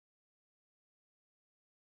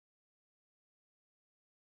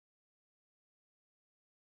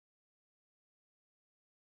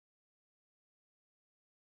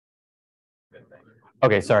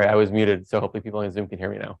Okay, sorry, I was muted, so hopefully people in Zoom can hear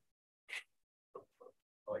me now.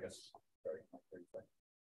 Oh, I guess.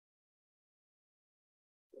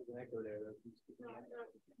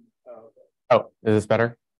 Oh, is this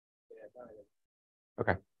better?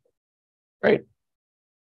 Okay, great.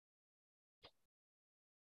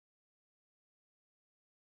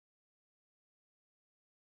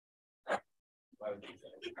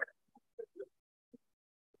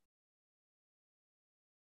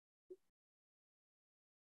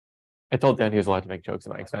 I told Dan he was allowed to make jokes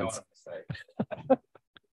at my expense.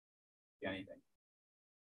 Anything.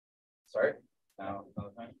 Sorry? No,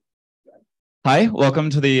 Hi, welcome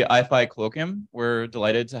to the IAIFI Colloquium. We're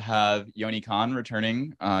delighted to have Yoni Kahn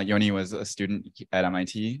returning. Yoni was a student at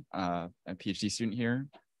MIT, a PhD student here,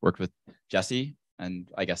 worked with Jesse, and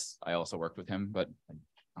I guess I also worked with him, but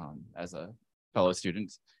as a fellow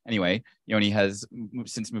student. Anyway, Yoni has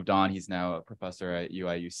since moved on. He's now a professor at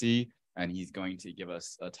UIUC, and he's going to give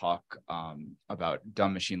us a talk about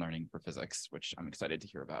dumb machine learning for physics, which I'm excited to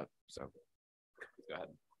hear about. So go ahead.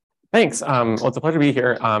 Thanks. Well, it's a pleasure to be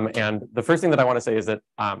here. And the first thing that I want to say is that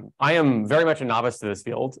I am very much a novice to this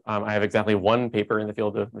field. I have exactly one paper in the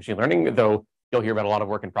field of machine learning, though you'll hear about a lot of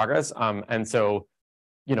work in progress. And so,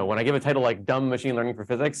 you know, when I give a title like dumb machine learning for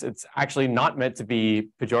physics, it's actually not meant to be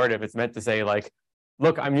pejorative. It's meant to say like,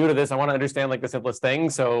 look, I'm new to this. I want to understand like the simplest thing.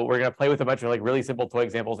 So we're going to play with a bunch of like really simple toy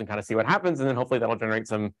examples and kind of see what happens. And then hopefully that'll generate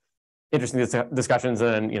some interesting discussions.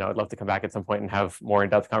 And, you know, I'd love to come back at some point and have more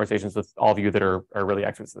in-depth conversations with all of you that are really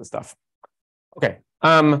experts in this stuff. Okay.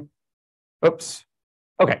 Oops.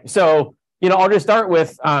 Okay. So, you know, I'll just start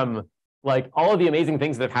with like all of the amazing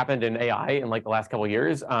things that have happened in AI in like the last couple of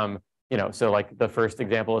years. You know, so like the first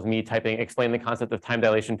example is me typing, explain the concept of time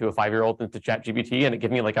dilation to a 5-year-old into ChatGPT, and it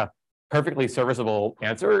gave me like a perfectly serviceable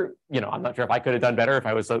answer. You know, I'm not sure if I could have done better if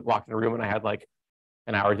I was locked in a room and I had like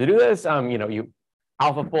an hour to do this. You know,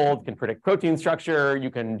 AlphaFold can predict protein structure. You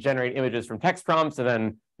can generate images from text prompts, and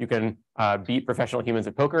then you can beat professional humans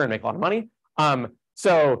at poker and make a lot of money.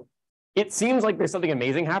 So it seems like there's something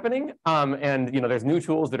amazing happening. And you know, there's new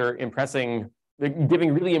tools that are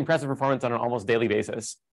giving really impressive performance on an almost daily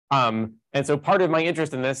basis. And so part of my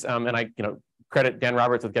interest in this, and I credit Dan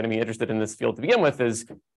Roberts with getting me interested in this field to begin with, is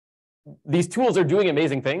these tools are doing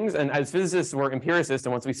amazing things. And as physicists, we're empiricists.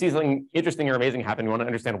 And once we see something interesting or amazing happen, we want to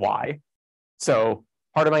understand why. So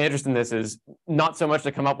part of my interest in this is not so much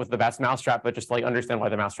to come up with the best mousetrap, but just to like understand why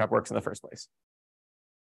the mousetrap works in the first place.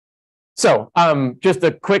 So just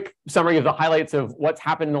a quick summary of the highlights of what's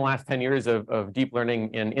happened in the last 10 years of deep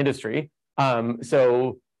learning in industry.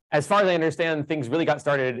 So as far as I understand, things really got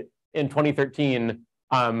started in 2013,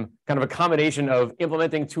 kind of a combination of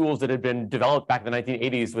implementing tools that had been developed back in the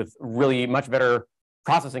 1980s with really much better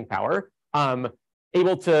processing power,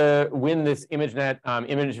 able to win this ImageNet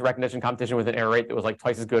image recognition competition with an error rate that was like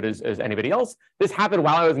twice as good as anybody else. This happened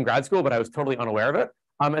while I was in grad school, but I was totally unaware of it.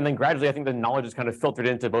 And then gradually, I think the knowledge is kind of filtered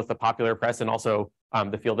into both the popular press and also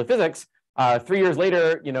the field of physics. 3 years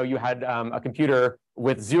later, you know, you had a computer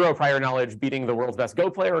with zero prior knowledge beating the world's best Go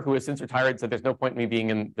player, who has since retired, said there's no point in me being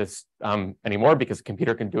in this anymore because a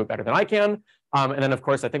computer can do it better than I can. And then, of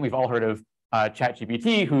course, I think we've all heard of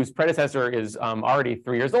ChatGPT, whose predecessor is already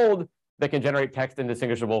 3 years old, that can generate text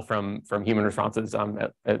indistinguishable from human responses,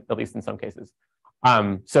 at least in some cases.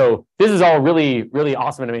 So this is all really, really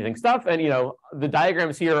awesome and amazing stuff. And, you know, the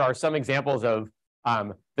diagrams here are some examples of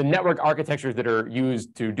the network architectures that are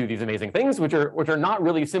used to do these amazing things, which are not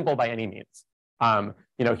really simple by any means.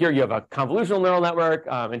 You know, here you have a convolutional neural network,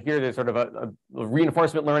 and here there's sort of a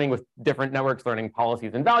reinforcement learning with different networks learning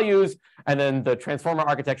policies and values, and then the transformer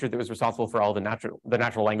architecture that was responsible for all the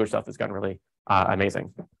natural language stuff that's gotten really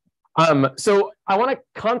amazing. So I want to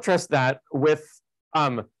contrast that with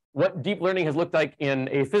what deep learning has looked like in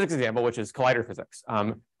a physics example, which is collider physics.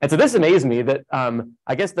 And so this amazed me that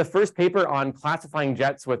I guess the first paper on classifying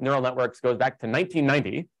jets with neural networks goes back to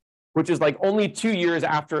 1990, which is like only 2 years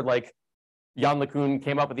after like Jan LeCun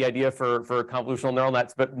came up with the idea for convolutional neural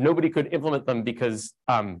nets, but nobody could implement them because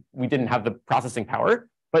we didn't have the processing power.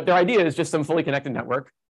 But their idea is just some fully connected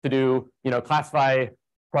network to do, you know, classify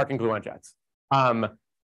quark and gluon jets.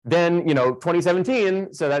 Then, you know,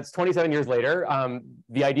 2017, so that's 27 years later,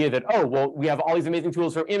 the idea that, oh, well, we have all these amazing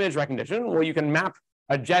tools for image recognition. Well, you can map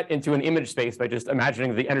a jet into an image space by just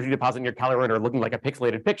imagining the energy deposit in your calorimeter looking like a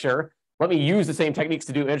pixelated picture. Let me use the same techniques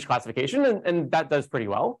to do image classification, and that does pretty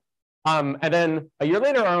well. And then a year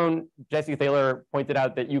later, our own Jesse Thaler pointed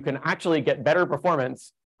out that you can actually get better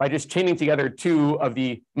performance by just chaining together two of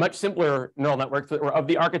the much simpler neural networks that were of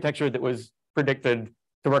the architecture that was predicted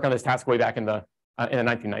to work on this task way back in the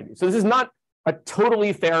 1990s. So this is not a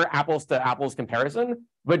totally fair apples to apples comparison,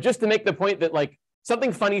 but just to make the point that like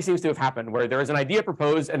something funny seems to have happened where there was an idea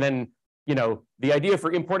proposed and then, you know, the idea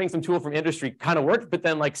for importing some tool from industry kind of worked, but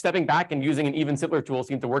then like stepping back and using an even simpler tool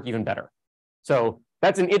seemed to work even better. So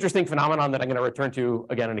that's an interesting phenomenon that I'm going to return to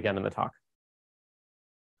again and again in the talk.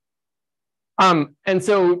 And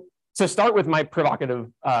so to start with my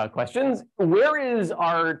provocative questions, where is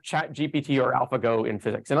our chat GPT or AlphaGo in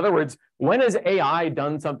physics? In other words, when has AI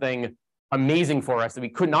done something amazing for us that we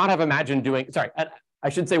could not have imagined doing? Sorry, I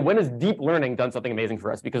should say, when has deep learning done something amazing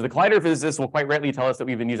for us? Because the collider physicists will quite rightly tell us that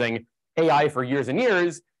we've been using AI for years and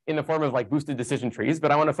years in the form of like boosted decision trees.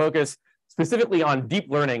 But I want to focus specifically on deep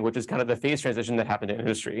learning, which is kind of the phase transition that happened in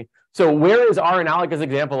industry. So where is our analogous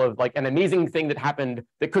example of like an amazing thing that happened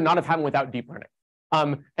that could not have happened without deep learning?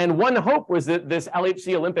 And one hope was that this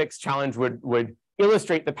LHC Olympics challenge would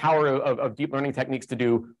illustrate the power of deep learning techniques to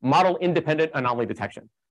do model-independent anomaly detection.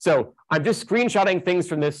 So I'm just screenshotting things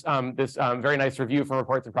from this very nice review from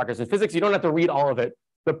Reports in Progress in Physics. You don't have to read all of it.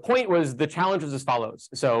 The point was the challenge was as follows.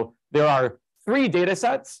 So there are 3 data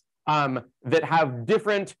sets that have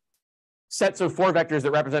different sets of 4 vectors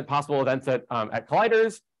that represent possible events at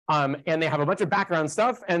colliders. And they have a bunch of background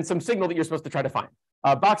stuff and some signal that you're supposed to try to find.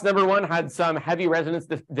 Box number 1 had some heavy resonance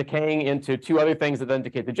decaying into 2 other things that then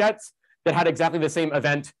indicate the jets that had exactly the same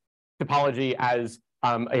event topology as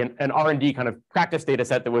an R&D kind of practice data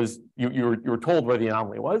set that was, you were told where the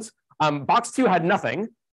anomaly was. Box 2 had nothing.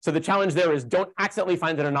 So the challenge there is don't accidentally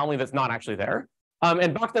find an anomaly that's not actually there.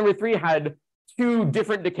 And box number 3 had 2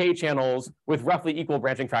 different decay channels with roughly equal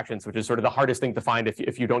branching fractions, which is sort of the hardest thing to find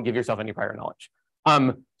if you don't give yourself any prior knowledge.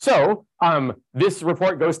 This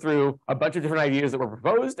report goes through a bunch of different ideas that were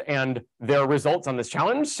proposed and their results on this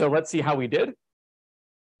challenge. So let's see how we did.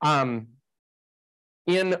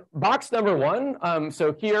 In box number 1,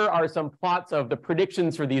 so here are some plots of the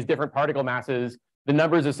predictions for these different particle masses, the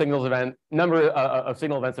numbers of signal events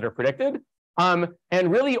that are predicted. And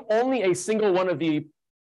really only a single one of the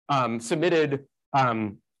submitted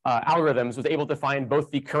algorithms was able to find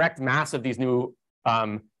both the correct mass of these new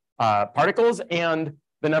particles and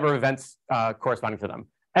the number of events corresponding to them.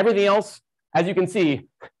 Everything else, as you can see,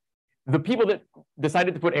 the people that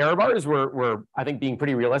decided to put error bars were, I think, being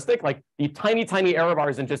pretty realistic. Like the tiny, tiny error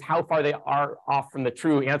bars and just how far they are off from the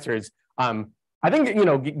true answers, I think, you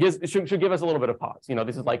know, should give us a little bit of pause. You know,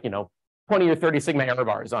 this is like, you know, 20 or 30 sigma error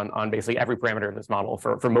bars on basically every parameter in this model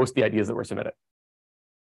for most of the ideas that were submitted.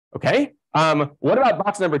 Okay, what about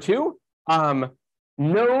box number 2?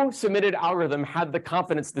 No submitted algorithm had the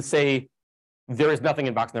confidence to say there is nothing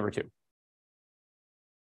in box number 2.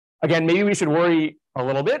 Again, maybe we should worry a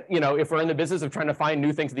little bit. You know, if we're in the business of trying to find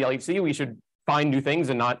new things in the LHC, we should find new things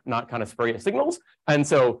and not kind of spurious signals. And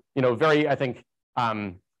so, you know, very, I think,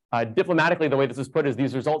 diplomatically, the way this is put is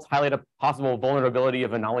these results highlight a possible vulnerability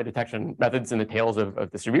of anomaly detection methods in the tails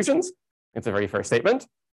of distributions. It's a very fair statement.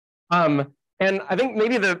 And I think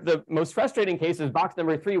maybe the most frustrating case is box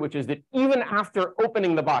number 3, which is that even after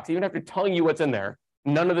opening the box, even after telling you what's in there,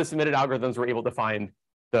 none of the submitted algorithms were able to find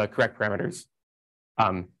the correct parameters.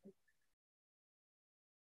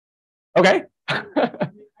 Okay.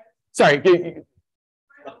 Sorry.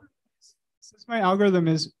 Since my algorithm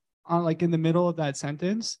is on like in the middle of that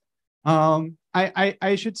sentence,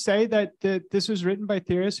 I should say that this was written by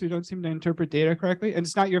theorists who don't seem to interpret data correctly, and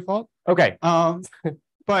it's not your fault. Okay.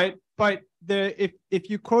 But if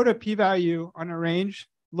you quote a p-value on a range,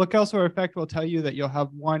 look elsewhere effect will tell you that you'll have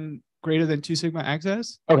 1 greater than 2 sigma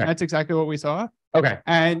excess. Okay. That's exactly what we saw. Okay.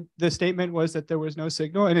 And the statement was that there was no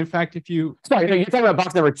signal. And in fact, if you sorry, no, you're talking about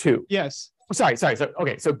box number 2. Yes. Sorry. So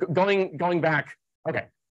okay. So going back. Okay.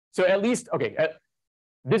 So at least okay.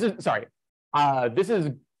 This is sorry. This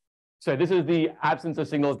is the absence of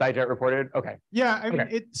signals Digest reported. Okay. Yeah, I mean,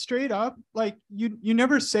 it straight up, like you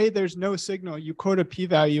never say there's no signal. You quote a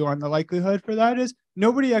p-value on the likelihood for that is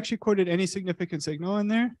nobody actually quoted any significant signal in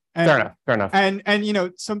there. And, fair enough. And you know,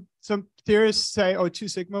 some theorists say, oh, 2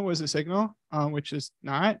 sigma was a signal, which is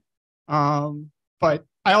not. But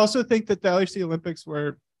I also think that the LHC Olympics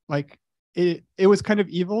were like, it was kind of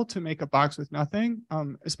evil to make a box with nothing,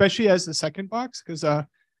 especially as the second box, because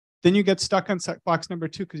then you get stuck on box number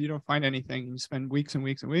 2 because you don't find anything. You spend weeks and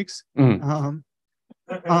weeks and weeks. Mm.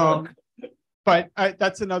 But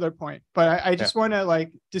that's another point. But I just want to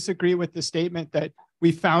like disagree with the statement that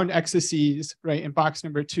we found excesses right in box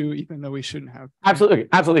number 2, even though we shouldn't have.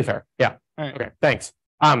 Absolutely fair. Yeah. All right. Okay. Thanks.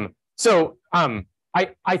 I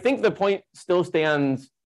think the point still stands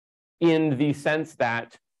in the sense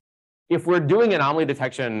that if we're doing anomaly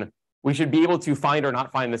detection, we should be able to find or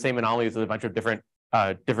not find the same anomalies with a bunch of different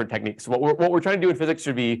techniques. What we're trying to do in physics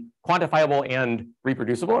should be quantifiable and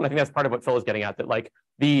reproducible, and I think that's part of what Phil is getting at. That like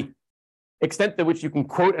the extent to which you can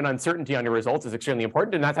quote an uncertainty on your results is extremely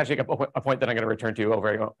important, and that's actually a point that I'm going to return to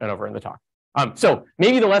over and over in the talk. So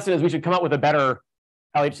maybe the lesson is we should come up with a better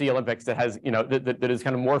LHC Olympics that has, that is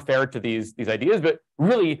kind of more fair to these ideas. But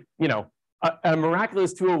really, a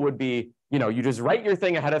miraculous tool would be, you just write your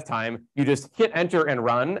thing ahead of time, you just hit enter and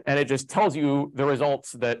run, and it just tells you the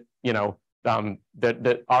results that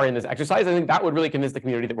that are in this exercise. I think that would really convince the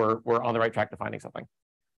community that we're on the right track to finding something.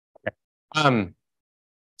 Okay.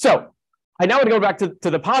 So I now want to go back to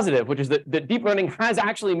the positive, which is that deep learning has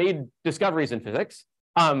actually made discoveries in physics.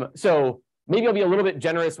 So maybe I'll be a little bit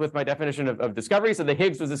generous with my definition of discovery. So the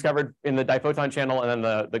Higgs was discovered in the diphoton channel, and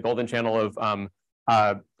then the golden channel of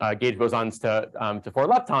gauge bosons to 4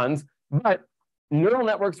 leptons. But neural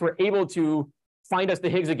networks were able to find us the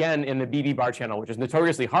Higgs again in the BB bar channel, which is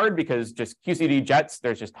notoriously hard because just QCD jets,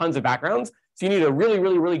 there's just tons of backgrounds. So you need a really,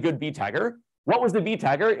 really, really good B tagger. What was the B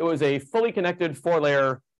tagger? It was a fully connected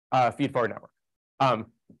 4-layer feed-forward network.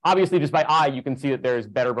 Obviously, just by eye, you can see that there's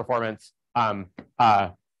better performance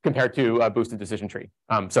compared to a boosted decision tree.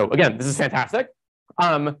 So again, this is fantastic.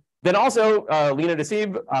 Then also, Lena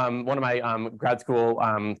Desib, one of my grad school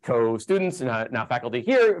co-students, now faculty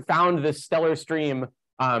here, found this stellar stream,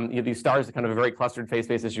 these stars, kind of a very clustered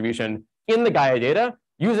phase-space distribution in the Gaia data,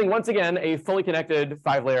 using, once again, a fully connected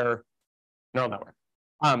 5-layer neural network.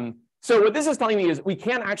 So what this is telling me is we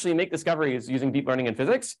can actually make discoveries using deep learning in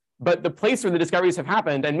physics, but the place where the discoveries have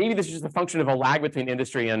happened, and maybe this is just a function of a lag between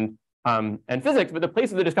industry and physics, but the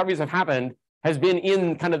place where the discoveries have happened has been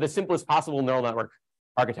in kind of the simplest possible neural network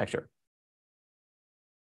architecture.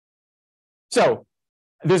 So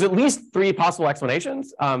there's at least 3 possible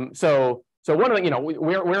explanations. So one of them,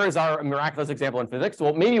 where is our miraculous example in physics?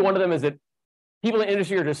 Well, maybe one of them is that people in the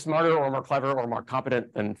industry are just smarter or more clever or more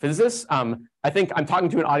competent than physicists. I think I'm talking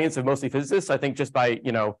to an audience of mostly physicists. I think just by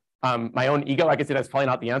my own ego, I could say that's probably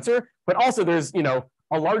not the answer. But also there's a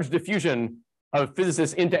large diffusion of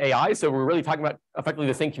physicists into AI. So we're really talking about effectively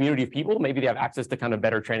the same community of people. Maybe they have access to kind of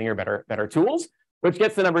better training or better tools, which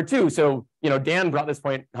gets to number 2. So Dan brought this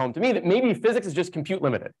point home to me that maybe physics is just compute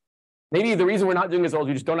limited. Maybe the reason we're not doing as well is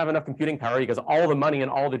we just don't have enough computing power because all the money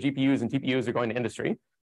and all the GPUs and TPUs are going to industry.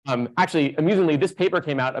 Actually, amusingly, this paper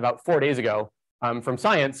came out about 4 days ago from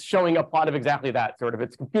Science showing a plot of exactly that, sort of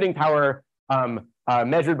its computing power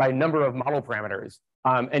measured by number of model parameters.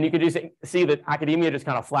 And you could just see that academia just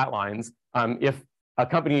kind of flatlines. If a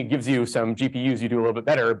company gives you some GPUs, you do a little bit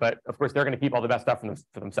better, but of course, they're going to keep all the best stuff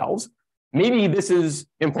for themselves. Maybe this is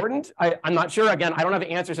important. I'm not sure. Again, I don't have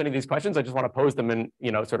answers to any of these questions. I just want to pose them in,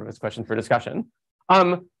 sort of as questions for discussion.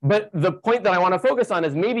 But the point that I want to focus on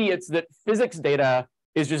is maybe it's that physics data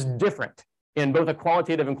is just different in both a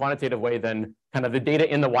qualitative and quantitative way than kind of the data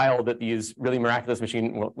in the wild that these really miraculous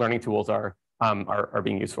machine learning tools are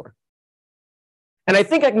being used for. And I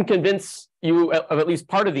think I can convince you of at least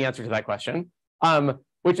part of the answer to that question,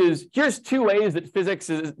 which is here's 2 ways that physics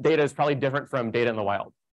data is probably different from data in the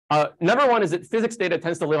wild. Number 1 is that physics data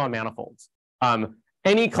tends to live on manifolds.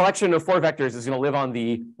 Any collection of 4 vectors is going to live on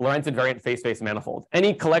the Lorentz invariant phase-space manifold.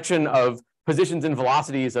 Any collection of positions and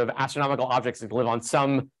velocities of astronomical objects is going to live on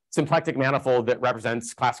some symplectic manifold that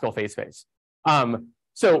represents classical phase space.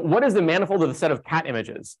 So what is the manifold of the set of cat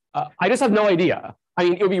images? I just have no idea. I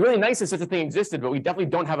mean, it would be really nice if such a thing existed, but we definitely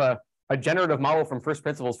don't have a generative model from first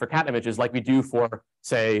principles for cat images like we do for,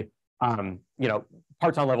 say, parton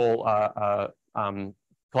level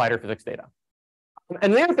collider physics data.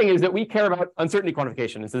 And the other thing is that we care about uncertainty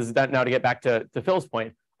quantification. And so this is that now to get back to Phil's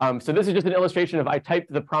point. So this is just an illustration of I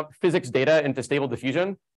typed the prompt physics data into stable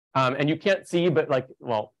diffusion. And you can't see, but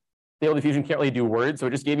stable diffusion can't really do words. So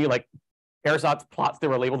it just gave you ersatz plots that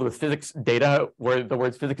were labeled with physics data, where the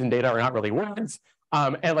words physics and data are not really words.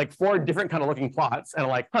 And 4 different kind of looking plots. And I'm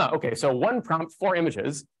like, okay, so 1 prompt, 4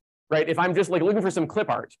 images, right? If I'm just looking for some clip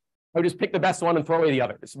art, I would just pick the best one and throw away the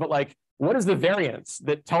others. But what is the variance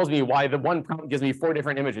that tells me why the 1 prompt gives me 4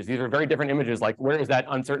 different images? These are very different images. Where is that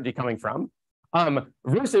uncertainty coming from?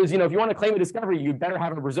 Versus, if you want to claim a discovery, you better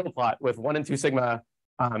have a Brazil plot with 1 and 2 sigma,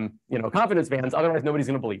 confidence bands. Otherwise, nobody's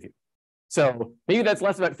going to believe you. So maybe that's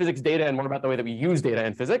less about physics data and more about the way that we use data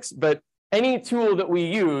in physics. But any tool that we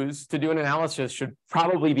use to do an analysis should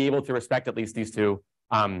probably be able to respect at least these two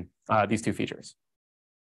features.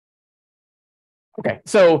 Okay,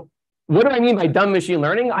 so what do I mean by dumb machine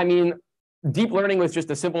learning? I mean deep learning with just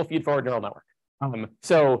a simple feed-forward neural network.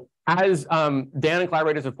 So as Dan and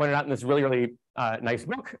collaborators have pointed out in this really, really nice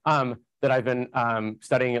book that I've been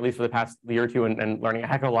studying at least for the past year or two and learning a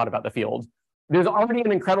heck of a lot about the field, there's already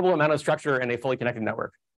an incredible amount of structure in a fully connected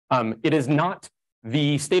network. It is not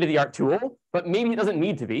the state-of-the-art tool, but maybe it doesn't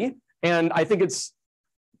need to be. And I think it's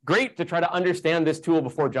great to try to understand this tool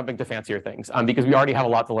before jumping to fancier things, because we already have a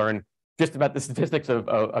lot to learn just about the statistics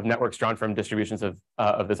of networks drawn from distributions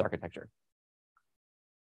of this architecture.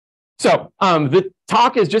 So the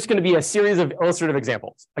talk is just going to be a series of illustrative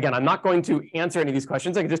examples. Again, I'm not going to answer any of these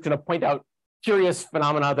questions. I'm just going to point out curious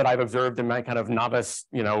phenomena that I've observed in my kind of novice,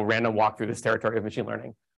 random walk through this territory of machine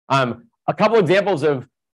learning. A couple examples of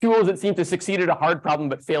tools that seem to succeed at a hard problem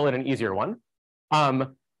but fail at an easier one.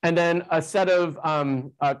 And then a set of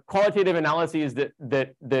qualitative analyses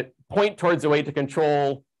that point towards a way to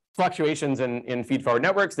control fluctuations in feed-forward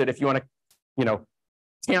networks, that if you want to,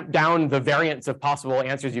 tamp down the variance of possible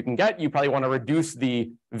answers you can get, you probably want to reduce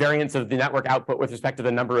the variance of the network output with respect to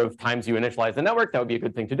the number of times you initialize the network. That would be a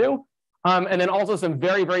good thing to do. And then also some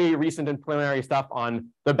very, very recent and preliminary stuff on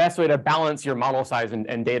the best way to balance your model size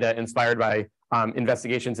and data inspired by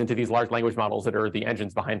investigations into these large language models that are the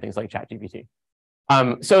engines behind things like ChatGPT.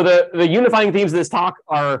 So the unifying themes of this talk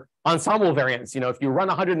are ensemble variance. If you run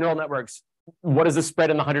 100 neural networks, what is the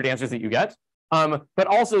spread in the 100 answers that you get? But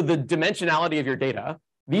also the dimensionality of your data.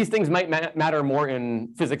 These things might matter more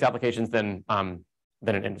in physics applications than in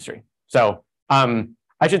industry. So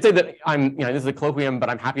I should say that this is a colloquium, but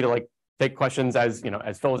I'm happy to take questions as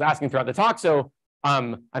Phil was asking throughout the talk. So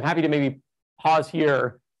I'm happy to maybe pause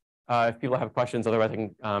here if people have questions. Otherwise, I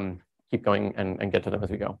can keep going and get to them as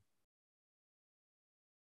we go.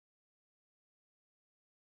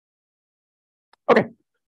 Okay.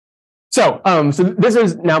 So this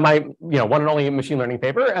is now my one and only machine learning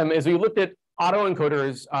paper. As we looked at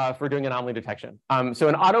autoencoders for doing anomaly detection. So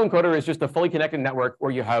an autoencoder is just a fully connected network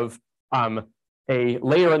where you have a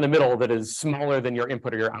layer in the middle that is smaller than your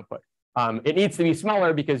input or your output. It needs to be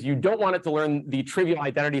smaller because you don't want it to learn the trivial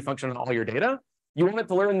identity function on all your data. You want it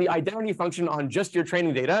to learn the identity function on just your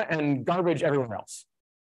training data and garbage everywhere else.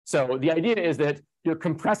 So the idea is that you're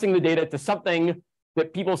compressing the data to something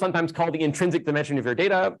that people sometimes call the intrinsic dimension of your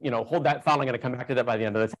data. Hold that thought. I'm going to come back to that by the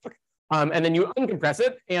end of the talk. And then you uncompress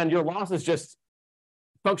it, and your loss is just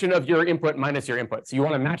function of your input minus your input. So you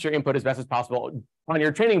want to match your input as best as possible on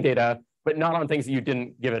your training data, but not on things that you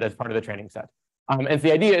didn't give it as part of the training set. And so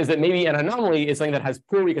the idea is that maybe an anomaly is something that has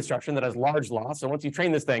poor reconstruction, that has large loss. So once you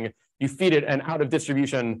train this thing, you feed it an out of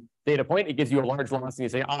distribution data point. It gives you a large loss, and you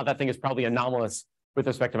say, that thing is probably anomalous with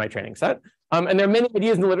respect to my training set. And there are many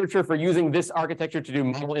ideas in the literature for using this architecture to do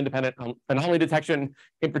model-independent anomaly detection,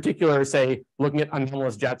 in particular, say, looking at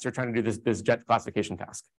anomalous jets or trying to do this jet classification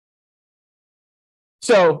task.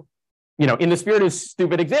 So, in the spirit of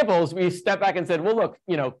stupid examples, we stepped back and said, well, look,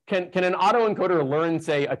 can an autoencoder learn,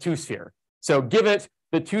 say, a two-sphere? So give it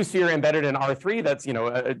the two-sphere embedded in R3, that's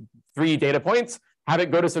 3 data points, have it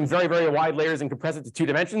go to some very, very wide layers and compress it to 2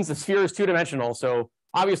 dimensions. The sphere is 2-dimensional, so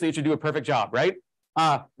obviously it should do a perfect job, right?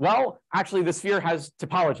 Well, actually, the sphere has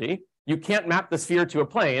topology. You can't map the sphere to a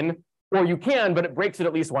plane, or you can, but it breaks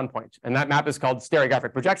at least one point. And that map is called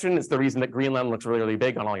stereographic projection. It's the reason that Greenland looks really, really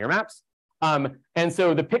big on all your maps. And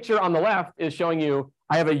so the picture on the left is showing you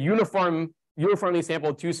I have a uniformly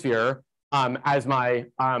sampled two-sphere as my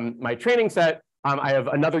training set. I have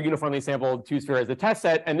another uniformly sampled two-sphere as the test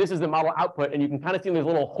set, and this is the model output. And you can kind of see there's a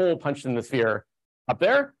little hole punched in the sphere up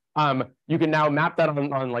there. You can now map that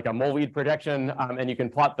on like a moleweed projection, and you can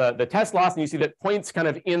plot the test loss, and you see that points kind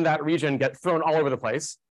of in that region get thrown all over the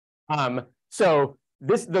place. So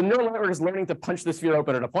the neural network is learning to punch the sphere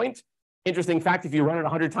open at a point. Interesting fact, if you run it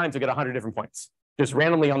 100 times, you'll get 100 different points. Just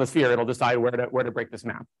randomly on the sphere, it'll decide where to break this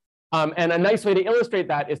map. And a nice way to illustrate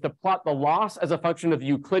that is to plot the loss as a function of the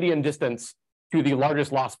Euclidean distance to the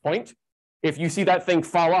largest loss point. If you see that thing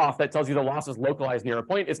fall off, that tells you the loss is localized near a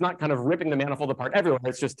point. It's not kind of ripping the manifold apart everywhere.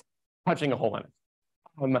 It's just punching a hole in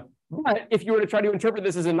it. But if you were to try to interpret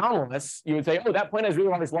this as anomalous, you would say, oh, that point has really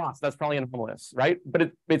large loss. That's probably anomalous, right?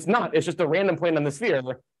 But it's not. It's just a random point on the sphere.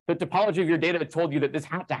 The topology of your data told you that this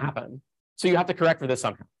had to happen. So you have to correct for this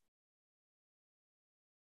somehow.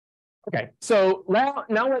 Okay, so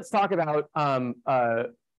now let's talk about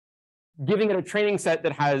giving it a training set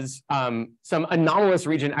that has some anomalous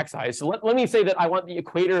region xi. So let me say that I want the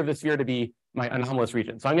equator of the sphere to be my anomalous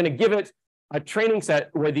region. So I'm going to give it a training set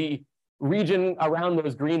where the region around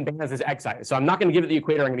those green bands is xi. So I'm not going to give it the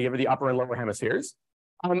equator. I'm going to give it the upper and lower hemispheres.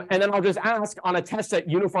 And then I'll just ask on a test set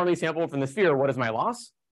uniformly sampled from the sphere, what is my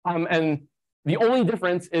loss? And the only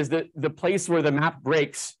difference is that the place where the map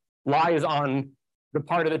breaks lies on the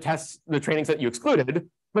part of the training set you excluded,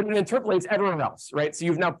 but it interpolates everywhere else, right? So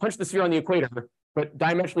you've now punched the sphere on the equator, but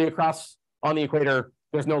dimensionally across on the equator,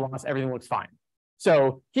 there's no loss, everything looks fine.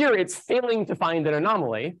 So here it's failing to find an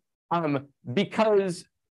anomaly because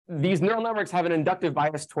these neural networks have an inductive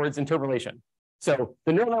bias towards interpolation. So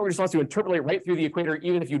the neural network just wants to interpolate right through the equator,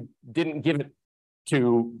 even if you didn't give it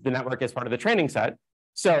to the network as part of the training set.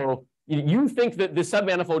 So you think that this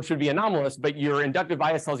submanifold should be anomalous, but your inductive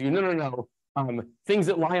bias tells you, no. Things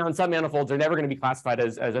that lie on submanifolds are never going to be classified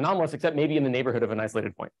as anomalous, except maybe in the neighborhood of an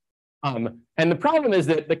isolated point. And the problem is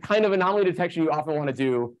that the kind of anomaly detection you often want to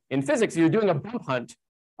do in physics, you're doing a bump hunt.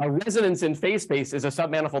 A resonance in phase space is a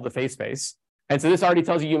submanifold of phase space. And so this already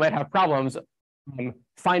tells you might have problems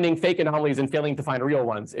finding fake anomalies and failing to find real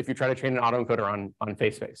ones if you try to train an autoencoder on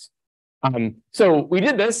phase space. So we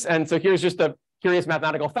did this, and so here's just a curious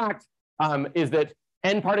mathematical fact, is that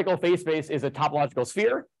n particle phase space is a topological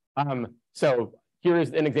sphere. So here's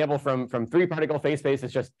an example from 3-particle phase space.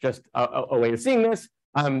 It's just a way of seeing this.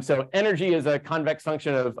 So energy is a convex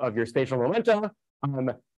function of your spatial momenta.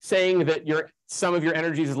 Saying that sum of your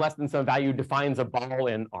energies is less than some value defines a ball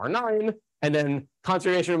in R9. And then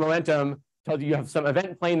conservation of momentum tells you have some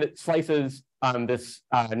event plane that slices this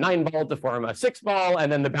 9 ball to form a 6 ball.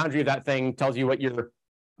 And then the boundary of that thing tells you what your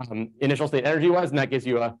initial state energy was. And that gives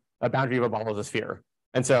you a boundary of a ball as a sphere.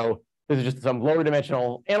 And so this is just some lower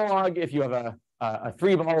dimensional analog. If you have a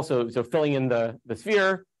 3 ball, so filling in the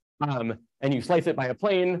sphere, and you slice it by a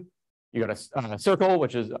plane, you got a circle,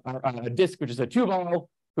 which is a disk, which is a 2 ball,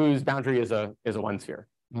 whose boundary is a 1 sphere.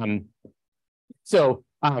 So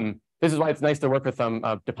this is why it's nice to work with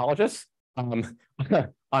topologists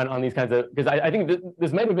on these kinds of, because I think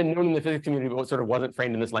this might have been known in the physics community, but sort of wasn't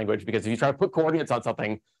framed in this language, because if you try to put coordinates on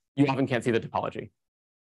something, you often can't see the topology.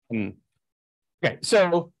 Okay,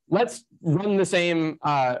 so let's run the same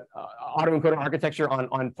autoencoder architecture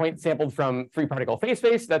on points sampled from 3-particle phase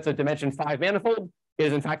space. That's a dimension 5 manifold. It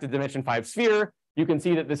is in fact a dimension 5 sphere. You can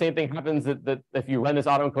see that the same thing happens, that if you run this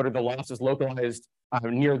autoencoder, the loss is localized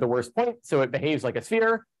near the worst point, so it behaves like a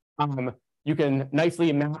sphere. You can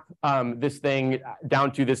nicely map this thing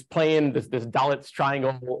down to this plane, this Dalitz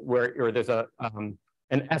triangle, where there's an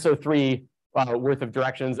SO3 worth of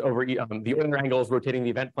directions over the Euler angles rotating the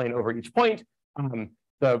event plane over each point.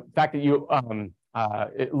 The fact that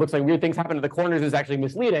it looks like weird things happen to the corners is actually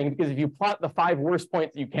misleading, because if you plot the 5 worst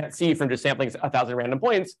points that you can't see from just sampling 1,000 random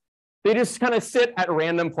points, they just kind of sit at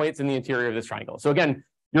random points in the interior of this triangle. So again,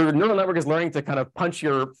 your neural network is learning to kind of punch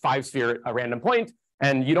your 5 sphere at a random point,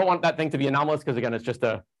 and you don't want that thing to be anomalous, because again, it's just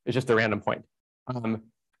a random point. And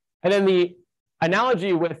then the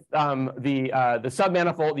analogy with the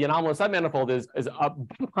submanifold, the anomalous submanifold, is a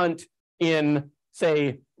bump hunt in,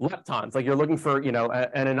 say, leptons. Like you're looking for,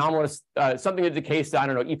 an anomalous something that decays to, I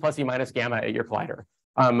don't know, E plus E minus gamma at your collider.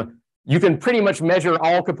 You can pretty much measure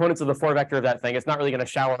all components of the 4 vector of that thing. It's not really going to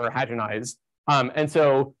shower or hadronize. And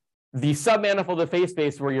so the submanifold of phase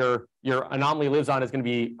space where your anomaly lives on is going to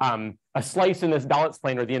be a slice in this Dalitz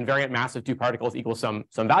plane, where the invariant mass of 2 particles equals some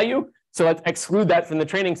value. So let's exclude that from the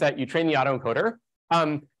training set. You train the autoencoder.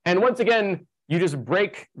 And once again, you just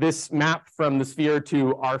break this map from the sphere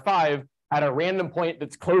to R5 at a random point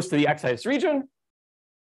that's close to the excise region.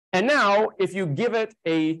 And now, if you give it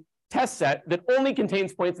a test set that only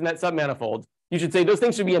contains points in that submanifold, you should say those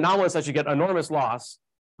things should be anomalous. I should get enormous loss,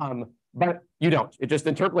 but you don't. It just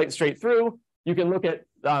interpolates straight through. You can look at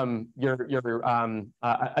a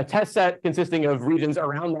test set consisting of regions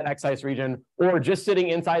around that excise region, or just sitting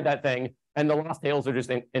inside that thing, and the loss tails are just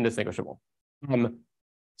indistinguishable.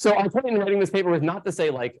 So our point in writing this paper was not to say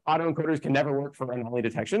like autoencoders can never work for anomaly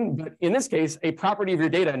detection, but in this case, a property of your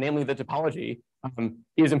data, namely the topology,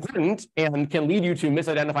 is important and can lead you to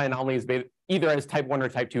misidentify anomalies either as type 1 or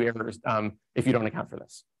type 2 errors if you don't account for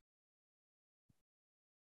this.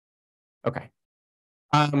 Okay.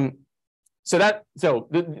 So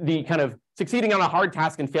the kind of succeeding on a hard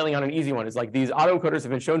task and failing on an easy one is like these autoencoders have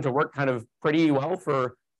been shown to work kind of pretty well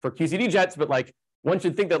for QCD jets, but like one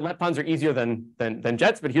should think that leptons are easier than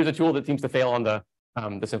jets, but here's a tool that seems to fail on the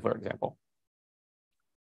simpler example.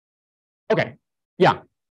 Okay, yeah,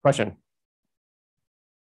 question.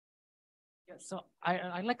 Yeah, so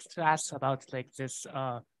I'd like to ask about like this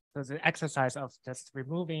so the exercise of just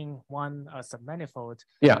removing one submanifold,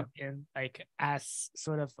 yeah, in like as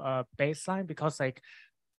sort of a baseline, because like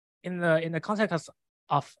in the context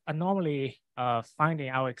of anomaly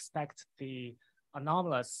finding, I would expect the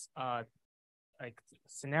anomalous like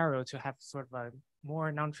scenario to have sort of a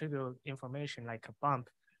more non-trivial information, like a bump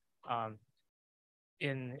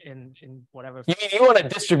in whatever. You want a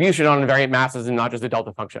distribution on invariant masses and not just a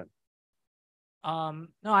delta function. No,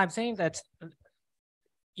 I'm saying that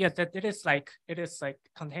yes, that it is like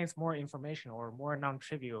contains more information or more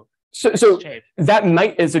non-trivial. So shape. That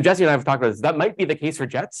might, so Jesse and I have talked about this, that might be the case for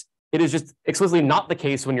jets. It is just explicitly not the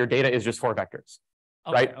case when your data is just 4 vectors.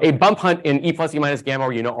 Okay, right? Okay. A bump hunt in E plus E minus gamma,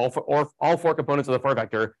 where you know all 4 components of the 4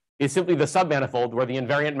 vector, is simply the submanifold where the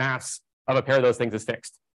invariant mass of a pair of those things is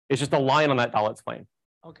fixed. It's just a line on that Dalitz plane.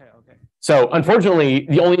 Okay, okay. So unfortunately,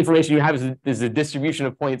 the only information you have is a distribution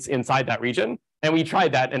of points inside that region. And we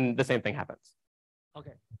tried that, and the same thing happens.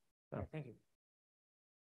 Okay. So. Thank you.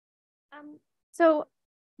 So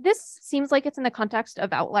this seems like it's in the context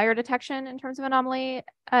of outlier detection in terms of anomaly,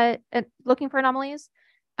 looking for anomalies.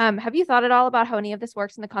 Have you thought at all about how any of this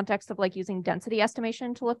works in the context of like using density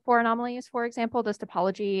estimation to look for anomalies, for example? Does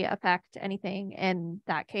topology affect anything in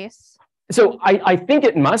that case? So I think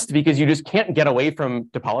it must, because you just can't get away from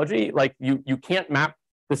topology. Like you can't map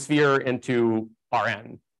the sphere into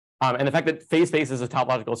Rn. And the fact that phase space is a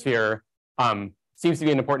topological sphere seems to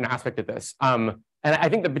be an important aspect of this. And I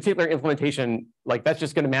think the particular implementation, like that's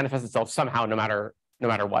just going to manifest itself somehow, no matter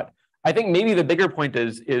what. I think maybe the bigger point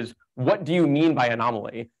is what do you mean by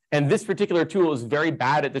anomaly? And this particular tool is very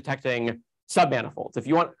bad at detecting submanifolds. If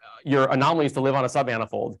you want your anomalies to live on a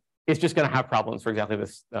submanifold, it's just going to have problems for exactly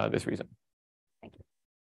this reason. Thank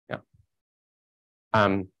you.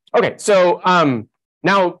 Yeah. Okay, so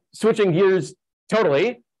now switching gears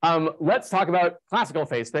totally, let's talk about classical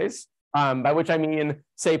phase space. By which I mean,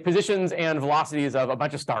 say, positions and velocities of a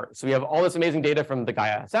bunch of stars. So we have all this amazing data from the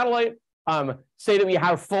Gaia satellite. Say that we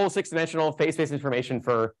have full 6-dimensional phase space information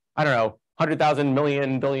for, I don't know, 100,000,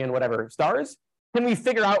 million, billion, whatever stars. Can we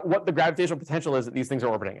figure out what the gravitational potential is that these things are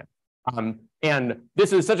orbiting in? And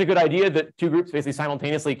this is such a good idea that two groups basically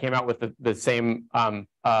simultaneously came out with the same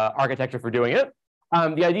architecture for doing it.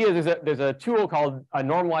 The idea is there's a tool called a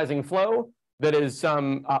normalizing flow that is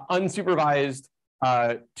some unsupervised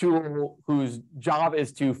tool whose job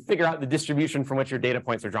is to figure out the distribution from which your data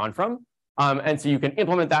points are drawn from. And so you can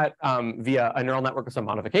implement that via a neural network with some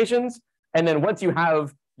modifications. And then once you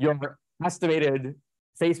have your estimated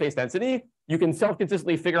phase space density, you can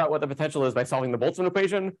self-consistently figure out what the potential is by solving the Boltzmann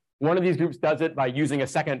equation. One of these groups does it by using a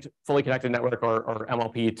second fully connected network or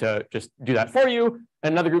MLP to just do that for you.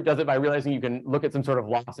 And another group does it by realizing you can look at some sort of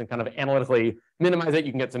loss and kind of analytically minimize it.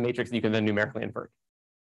 You can get some matrix that you can then numerically invert.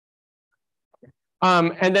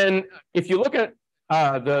 And then if you look at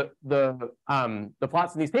the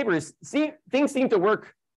plots in these papers, things seem to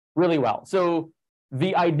work really well. So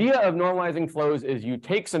the idea of normalizing flows is you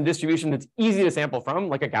take some distribution that's easy to sample from,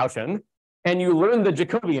 like a Gaussian, and you learn the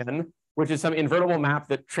Jacobian, which is some invertible map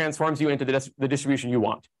that transforms you into the distribution you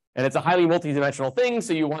want. And it's a highly multidimensional thing,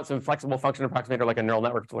 so you want some flexible function approximator like a neural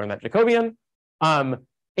network to learn that Jacobian.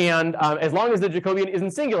 As long as the Jacobian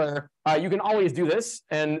isn't singular, you can always do this.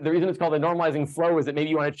 And the reason it's called a normalizing flow is that maybe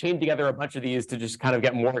you want to chain together a bunch of these to just kind of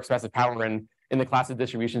get more expressive power in the class of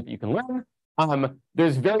distributions that you can learn.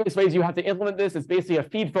 There's various ways you have to implement this. It's basically a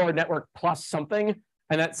feed-forward network plus something.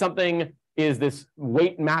 And that something is this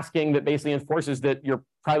weight masking that basically enforces that your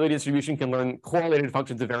probability distribution can learn correlated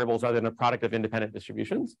functions of variables rather than a product of independent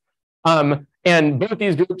distributions. And both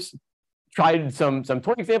these groups tried some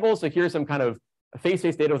toy examples. So here's some kind of phase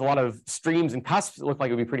space data with a lot of streams and cusps. It looked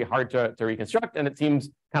like it would be pretty hard to reconstruct. And it seems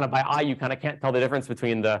kind of by eye, you kind of can't tell the difference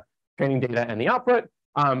between the training data and the output.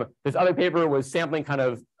 This other paper was sampling kind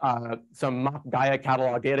of some mock Gaia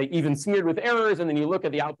catalog data, even smeared with errors. And then you look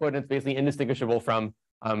at the output and it's basically indistinguishable from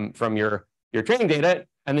your training data.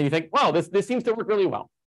 And then you think, wow, this seems to work really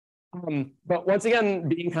well. But once again,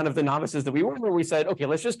 being kind of the novices that we were, we said, okay,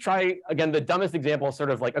 let's just try, again, the dumbest example,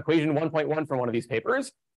 sort of like equation 1.1 from one of these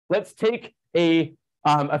papers. Let's take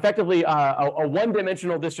effectively a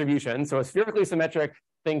one-dimensional distribution, so a spherically symmetric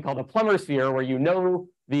thing called a Plummer sphere, where you know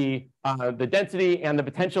the density and the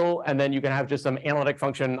potential, and then you can have just some analytic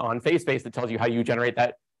function on phase space that tells you how you generate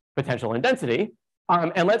that potential and density.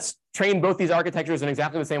 And let's train both these architectures in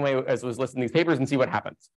exactly the same way as was listed in these papers and see what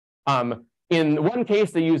happens. In one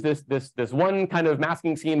case, they use this one kind of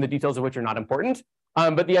masking scheme, the details of which are not important.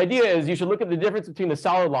 But the idea is you should look at the difference between the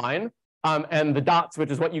solid line and the dots,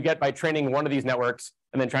 which is what you get by training one of these networks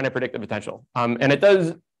and then trying to predict the potential. And it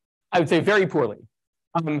does, I would say, very poorly.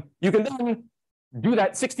 You can then do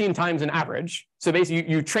that 16 times an average. So basically,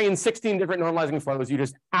 you train 16 different normalizing flows. You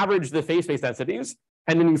just average the phase space densities,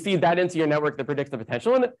 and then you feed that into your network that predicts the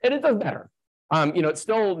potential, and it does better. It's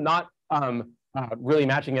still not really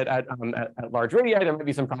matching it at large radii. There might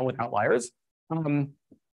be some problem with outliers.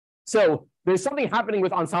 So there's something happening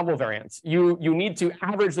with ensemble variance. You need to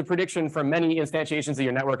average the prediction from many instantiations of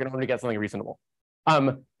your network in order to get something reasonable.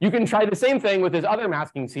 You can try the same thing with this other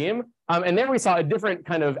masking scheme. And there we saw a different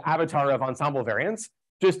kind of avatar of ensemble variance.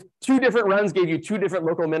 Just two different runs gave you two different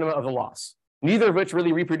local minima of the loss, neither of which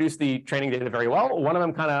really reproduced the training data very well. One of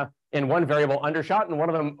them kind of in one variable undershot and one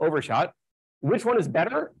of them overshot. Which one is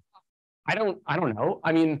better? I don't know.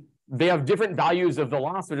 I mean, they have different values of the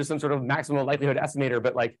loss, which is some sort of maximum likelihood estimator,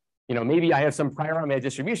 but like, maybe I have some prior on my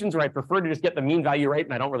distributions where I prefer to just get the mean value right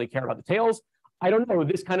and I don't really care about the tails. I don't know,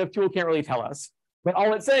 this kind of tool can't really tell us. But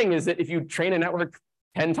all it's saying is that if you train a network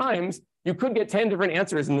 10 times, you could get 10 different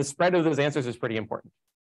answers, and the spread of those answers is pretty important.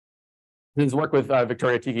 This is work with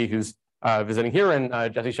Victoria Tiki, who's visiting here,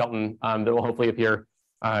 and Jesse Shelton that will hopefully appear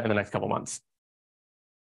in the next couple months.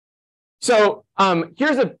 So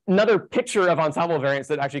here's another picture of ensemble variance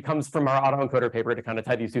that actually comes from our autoencoder paper to kind of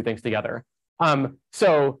tie these two things together.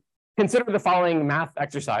 So consider the following math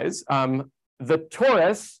exercise. The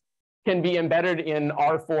torus can be embedded in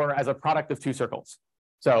R4 as a product of two circles.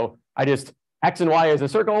 So I just, X and Y is a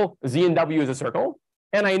circle, Z and W is a circle.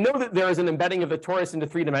 And I know that there is an embedding of the torus into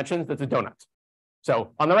 3 dimensions that's a donut.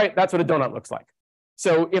 So on the right, that's what a donut looks like.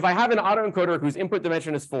 So if I have an autoencoder whose input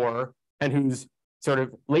dimension is 4 and whose sort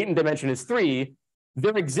of latent dimension is 3,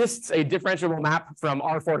 there exists a differentiable map from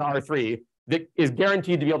R4 to R3 that is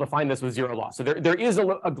guaranteed to be able to find this with 0 loss. So there is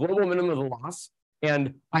a global minimum of the loss,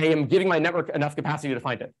 and I am giving my network enough capacity to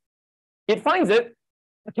find it. It finds it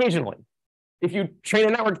occasionally. If you train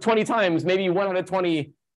a network 20 times, maybe 1 out of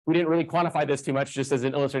 20, we didn't really quantify this too much just as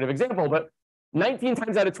an illustrative example, but 19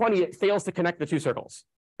 times out of 20, it fails to connect the two circles.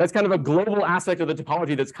 That's kind of a global aspect of the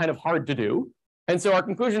topology that's kind of hard to do. And so our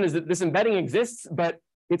conclusion is that this embedding exists, but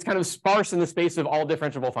it's kind of sparse in the space of all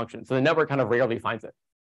differentiable functions. So the network kind of rarely finds it.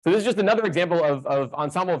 So this is just another example of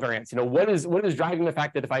ensemble variance. You know, what is driving the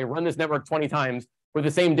fact that if I run this network 20 times with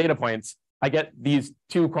the same data points, I get these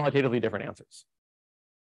two qualitatively different answers.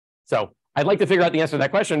 So I'd like to figure out the answer to that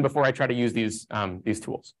question before I try to use these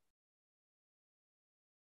tools.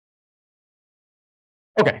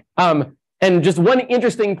 Okay, and just one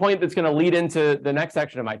interesting point that's going to lead into the next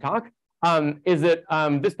section of my talk is that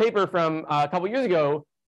this paper from a couple years ago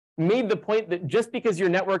made the point that just because your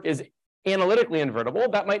network is analytically invertible,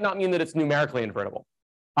 that might not mean that it's numerically invertible.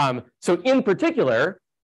 So in particular,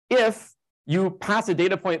 if you pass a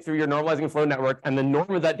data point through your normalizing flow network and the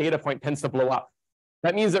norm of that data point tends to blow up,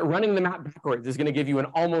 that means that running the map backwards is going to give you an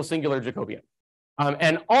almost singular Jacobian.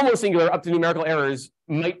 And almost singular up to numerical errors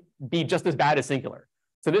might be just as bad as singular.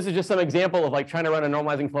 So this is just some example of like trying to run a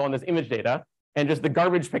normalizing flow on this image data, and just the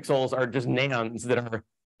garbage pixels are just nans that are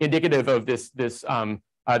indicative of this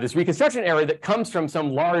reconstruction error that comes from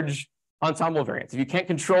some large ensemble variance. If you can't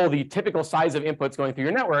control the typical size of inputs going through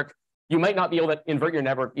your network, you might not be able to invert your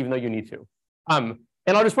network even though you need to. And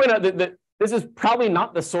I'll just point out that this is probably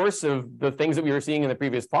not the source of the things that we were seeing in the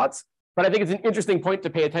previous plots, but I think it's an interesting point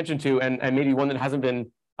to pay attention to, and maybe one that hasn't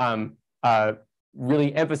been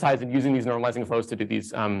really emphasized in using these normalizing flows to do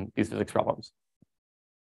these physics problems.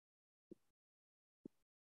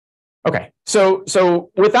 Okay, so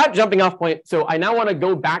with that jumping off point, so I now want to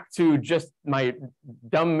go back to just my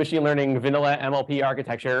dumb machine learning vanilla MLP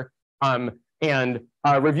architecture and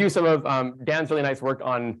review some of Dan's really nice work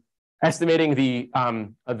on estimating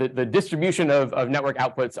the distribution of network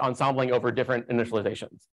outputs ensembling over different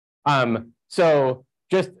initializations. So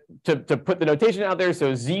just to put the notation out there,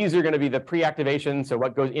 so Z's are going to be the pre-activation, so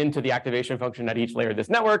what goes into the activation function at each layer of this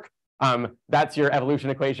network. That's your evolution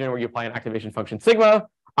equation where you apply an activation function sigma.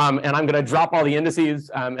 And I'm going to drop all the indices,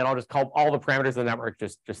 and I'll just call all the parameters of the network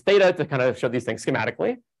just theta to kind of show these things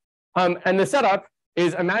schematically. And the setup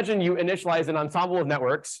is, imagine you initialize an ensemble of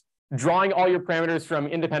networks, drawing all your parameters from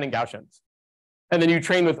independent Gaussians. And then you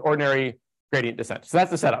train with ordinary gradient descent. So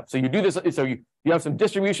that's the setup. So you do this, so you have some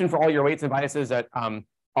distribution for all your weights and biases at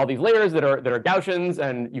all these layers that are Gaussians,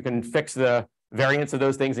 and you can fix the variance of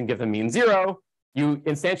those things and give them mean 0. You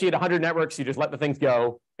instantiate 100 networks, you just let the things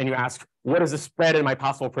go, and you ask, what is the spread in my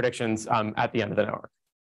possible predictions at the end of the network?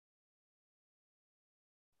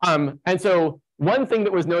 And so one thing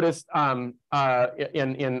that was noticed in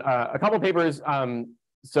a couple of papers,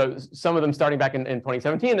 so some of them starting back in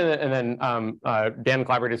 2017, and then Dan and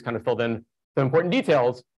collaborators kind of filled in some important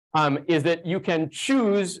details, is that you can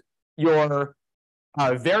choose your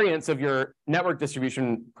variance of your network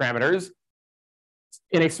distribution parameters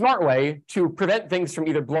in a smart way to prevent things from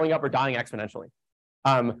either blowing up or dying exponentially.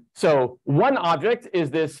 So one object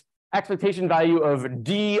is this expectation value of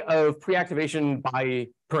D of pre-activation by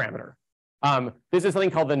parameter. This is something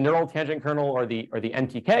called the neural tangent kernel, or the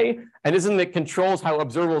NTK, and this is something that controls how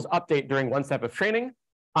observables update during one step of training.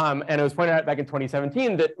 And it was pointed out back in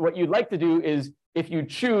 2017 that what you'd like to do is, if you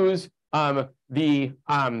choose the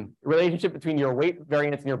relationship between your weight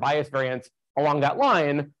variance and your bias variance along that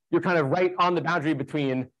line, you're kind of right on the boundary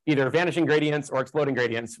between either vanishing gradients or exploding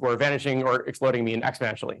gradients, where vanishing or exploding mean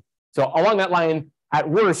exponentially. So along that line, at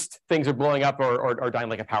worst, things are blowing up or dying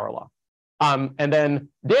like a power law. And then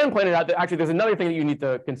Dan pointed out that actually there's another thing that you need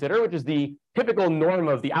to consider, which is the typical norm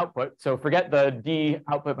of the output. So forget the D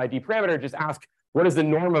output by D parameter, just ask, what is the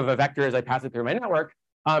norm of a vector as I pass it through my network?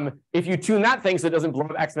 If you tune that thing so it doesn't blow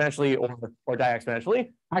up exponentially or die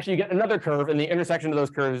exponentially, actually you get another curve, and the intersection of those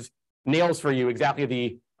curves nails for you exactly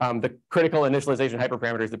the critical initialization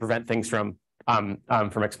hyperparameters that prevent things from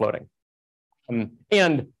exploding.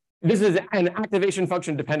 And this is an activation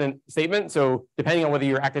function dependent statement. So depending on whether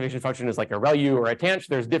your activation function is like a ReLU or a tanh,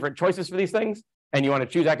 there's different choices for these things. And you want to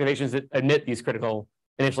choose activations that emit these critical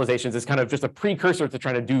initializations as kind of just a precursor to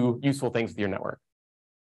trying to do useful things with your network.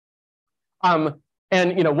 And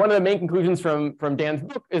one of the main conclusions from Dan's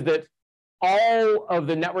book is that all of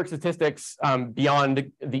the network statistics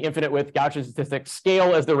beyond the infinite width Gaussian statistics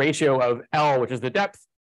scale as the ratio of L, which is the depth,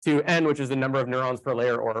 to N, which is the number of neurons per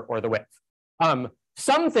layer or the width.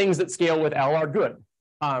 Some things that scale with L are good.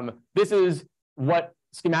 This is what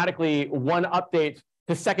schematically one update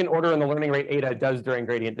to second order in the learning rate eta does during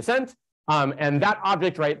gradient descent. And that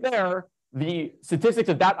object right there, the statistics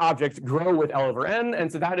of that object grow with L over N.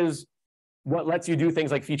 And so that is what lets you do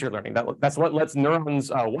things like feature learning. That's what lets neurons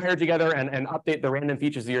wire together and update the random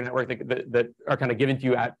features of your network that are kind of given to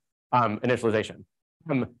you at initialization.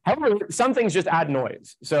 However, some things just add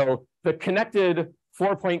noise. So the connected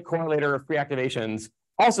 4-point correlator of free activations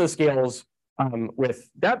also scales with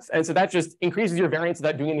depth. And so that just increases your variance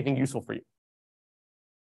without doing anything useful for you.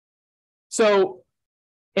 So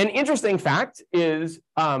an interesting fact is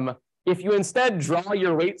if you instead draw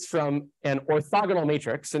your weights from an orthogonal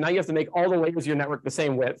matrix, so now you have to make all the layers of your network the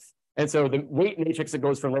same width. And so the weight matrix that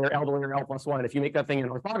goes from layer L to layer L plus 1, if you make that thing an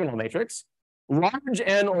orthogonal matrix, large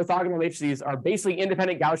N orthogonal matrices are basically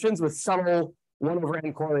independent Gaussians with subtle 1 over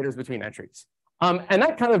N correlators between entries. And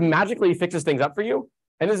that kind of magically fixes things up for you.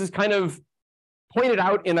 And this is kind of pointed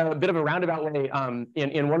out in a bit of a roundabout way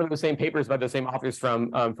in one of the same papers by the same authors from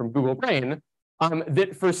Google Brain,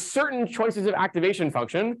 that for certain choices of activation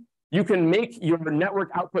function, you can make your network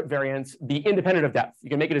output variance be independent of depth. You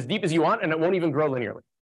can make it as deep as you want, and it won't even grow linearly.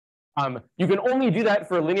 You can only do that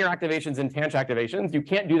for linear activations and tanh activations. You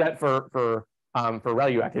can't do that for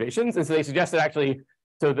ReLU activations. And so they suggested actually,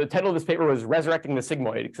 so the title of this paper was Resurrecting the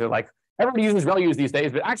Sigmoid. So like, everybody uses ReLUs these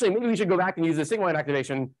days, but actually maybe we should go back and use the sigmoid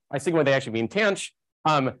activation. By sigmoid, they actually mean tanh,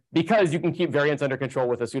 because you can keep variance under control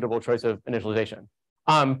with a suitable choice of initialization.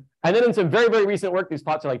 And then in some very, very recent work, these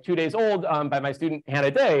plots are like 2 days old, by my student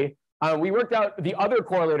Hannah Day, we worked out the other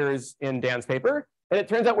correlators in Dan's paper. And it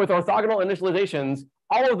turns out with orthogonal initializations,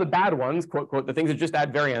 all of the bad ones, quote, quote, the things that just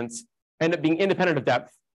add variance, end up being independent of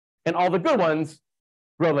depth. And all the good ones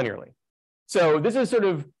grow linearly. So this is sort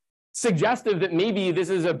of suggestive that maybe this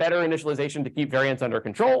is a better initialization to keep variance under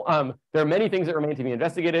control. There are many things that remain to be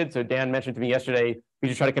investigated. So Dan mentioned to me yesterday, we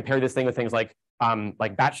should try to compare this thing with things like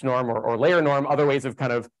batch norm or layer norm, other ways of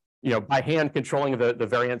kind of, by hand controlling the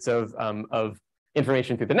variance of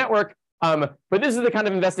information through the network. But this is the kind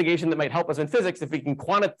of investigation that might help us in physics if we can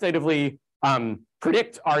quantitatively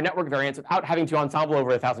predict our network variance without having to ensemble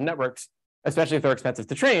over 1,000 networks, especially if they're expensive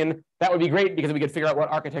to train. That would be great because we could figure out what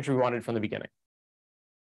architecture we wanted from the beginning.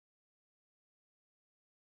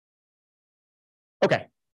 Okay,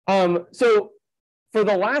 so for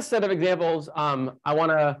the last set of examples, I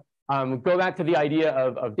want to go back to the idea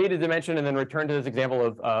of data dimension and then return to this example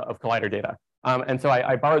of collider data. And so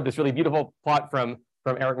I borrowed this really beautiful plot from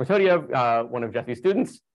Eric Metodiev, one of Jesse's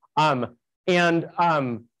students.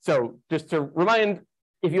 So just to remind,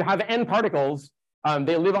 if you have n particles,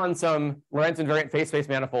 they live on some Lorentz invariant phase space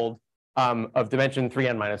manifold of dimension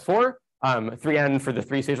 3n minus 4, 3n for the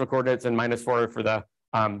 3 spatial coordinates and minus 4 for the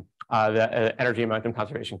energy and momentum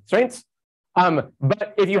conservation constraints.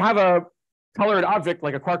 But if you have a colored object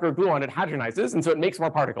like a quark or gluon, it hadronizes, and so it makes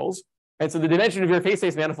more particles. And so the dimension of your phase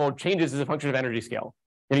space manifold changes as a function of energy scale.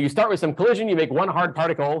 And if you start with some collision, you make one hard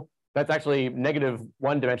particle that's actually negative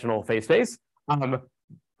 1-dimensional phase space.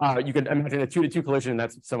 You could imagine a 2-to-2 collision,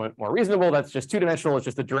 that's somewhat more reasonable. That's just 2-dimensional. It's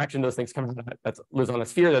just the direction those things come out. That lives on a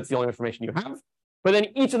sphere. That's the only information you have. But then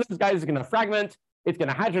each of those guys is going to fragment. It's going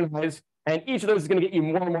to hadronize. And each of those is going to get you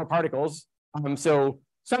more and more particles. So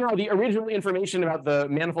somehow the original information about the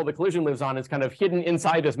manifold the collision lives on is kind of hidden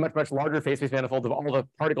inside this much, much larger phase space manifold of all the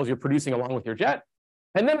particles you're producing along with your jet.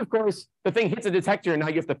 And then, of course, the thing hits a detector, and now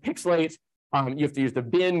you have to pixelate. You have to use the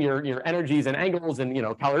bin, your energies and angles and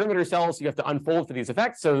calorimeter cells. So you have to unfold for these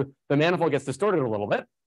effects. So the manifold gets distorted a little bit.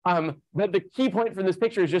 But the key point from this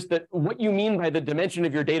picture is just that what you mean by the dimension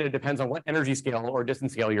of your data depends on what energy scale or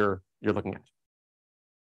distance scale you're looking at.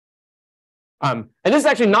 And this is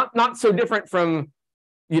actually not so different from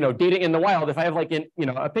data in the wild. If I have like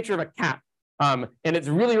a picture of a cat, and it's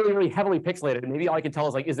really, really, really heavily pixelated, maybe all I can tell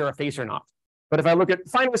is like, is there a face or not? But if I look at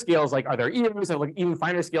finer scales, like are there ears? I look at even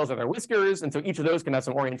finer scales, are there whiskers? And so each of those can have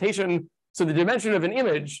some orientation. So the dimension of an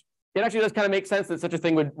image it actually does kind of make sense that such a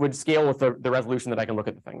thing would scale with the resolution that I can look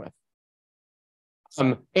at the thing with.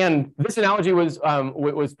 And this analogy was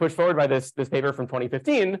pushed forward by this paper from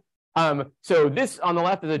 2015. So this on the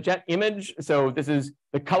left is a jet image. So this is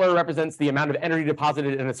the color represents the amount of energy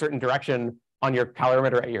deposited in a certain direction on your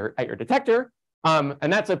calorimeter at your detector.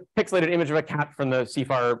 And that's a pixelated image of a cat from the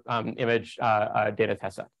CFAR image data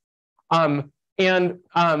test set.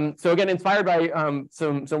 So again, inspired by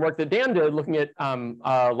some work that Dan did looking at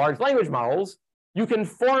large language models, you can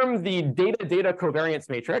form the data covariance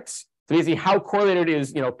matrix. So basically how correlated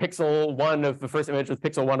is pixel 1 of the first image with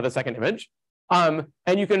pixel 1 of the second image. And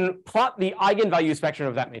you can plot the eigenvalue spectrum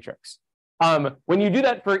of that matrix. When you do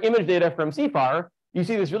that for image data from CFAR, you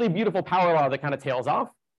see this really beautiful power law that kind of tails off,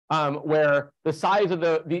 where the size of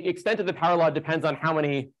the extent of the power law depends on how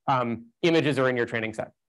many images are in your training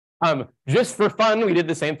set. Just for fun, we did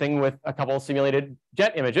the same thing with a couple of simulated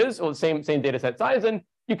jet images, or the same data set size, and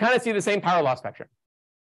you kind of see the same power law spectrum.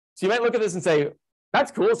 So you might look at this and say, that's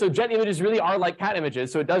cool. So jet images really are like cat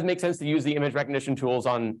images. So it does make sense to use the image recognition tools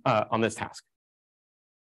on this task.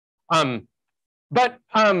 But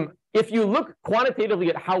if you look quantitatively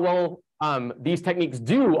at how well these techniques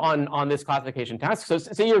do on this classification task, so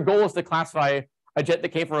say your goal is to classify a jet that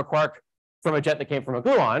came from a quark from a jet that came from a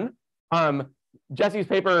gluon, Jesse's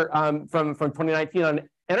paper from 2019 on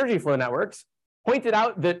energy flow networks pointed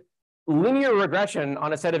out that linear regression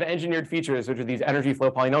on a set of engineered features, which are these energy flow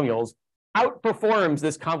polynomials, outperforms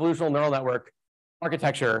this convolutional neural network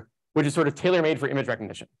architecture, which is sort of tailor-made for image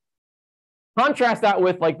recognition. Contrast that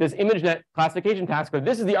with like this ImageNet classification task, where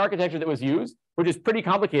this is the architecture that was used, which is pretty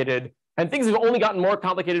complicated, and things have only gotten more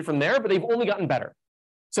complicated from there, but they've only gotten better.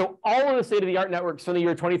 So all of the state-of-the-art networks from the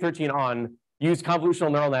year 2013 on use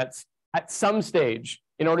convolutional neural nets at some stage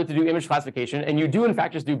in order to do image classification, and you do in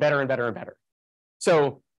fact just do better and better and better.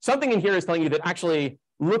 So something in here is telling you that actually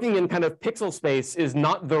looking in kind of pixel space is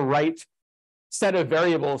not the right set of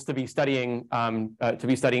variables to be studying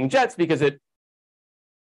jets, because it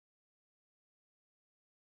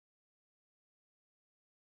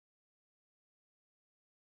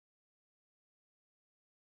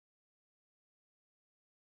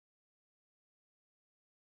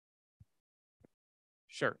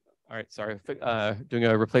Sure. All right. Sorry. Doing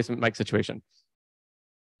a replacement mic situation.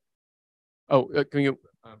 Oh, can you?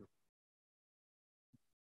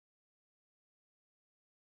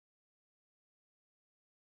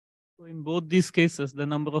 So in both these cases, the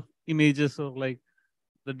number of images or like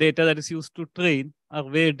the data that is used to train are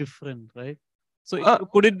way different, right? So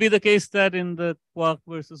could it be the case that in the quark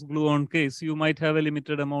versus gluon case, you might have a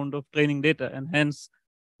limited amount of training data, and hence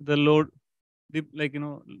the load,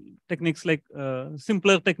 techniques like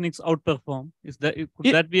simpler techniques outperform? Is that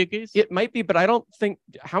could that be a case? It might be, but I don't think.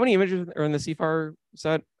 How many images are in the CFAR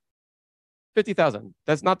set? 50,000.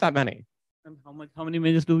 That's not that many. And how many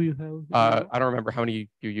images do you have? I don't remember how many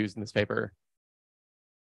you used in this paper.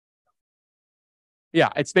 Yeah,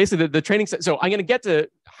 it's basically the training set. So I'm going to get to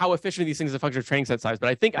how efficient these things are a function of training set size, but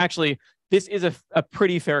I think actually this is a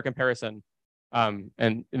pretty fair comparison. And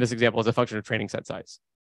in this example, is a function of training set size.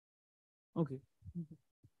 Okay.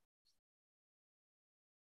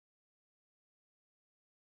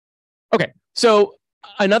 Okay. So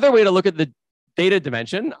another way to look at the data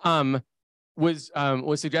dimension was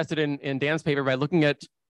suggested in Dan's paper by looking at,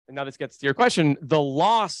 and now this gets to your question, the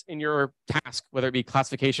loss in your task, whether it be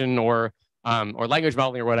classification or language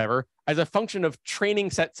modeling or whatever, as a function of training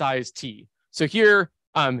set size T. So here,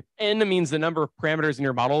 N means the number of parameters in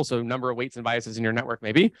your model, so number of weights and biases in your network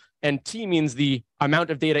maybe, and T means the amount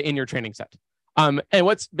of data in your training set. And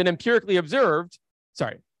what's been empirically observed,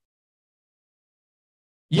 sorry.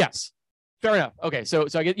 Yes, fair enough. Okay, so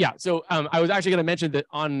I get, yeah. So I was actually going to mention that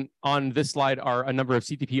on this slide are a number of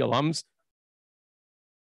CTP alums.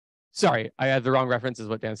 Sorry, I had the wrong reference, is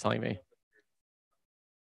what Dan's telling me.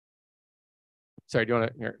 Sorry, do you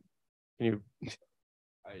want to hear? Can you?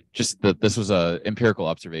 This was a empirical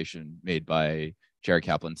observation made by Jared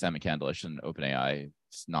Kaplan, Sam McCandlish, and OpenAI.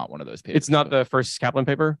 It's not one of those papers. It's not the first Kaplan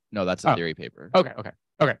paper? No, that's a theory paper. Okay.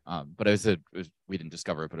 But it was we didn't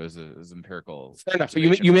discover it, but it was empirical. Fair enough. So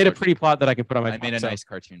you made a pretty plot that I can put on my. I made a nice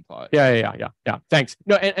cartoon plot. Yeah. Thanks.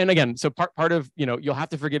 No, and again, so part of you'll have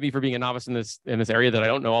to forgive me for being a novice in this area that I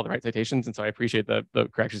don't know all the right citations, and so I appreciate the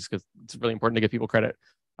corrections because it's really important to give people credit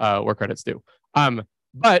where credit's due.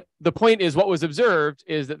 But the point is, what was observed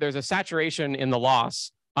is that there's a saturation in the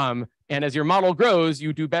loss. And as your model grows,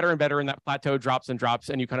 you do better and better, and that plateau drops and drops,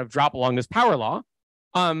 and you kind of drop along this power law.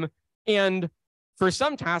 And for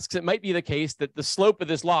some tasks, it might be the case that the slope of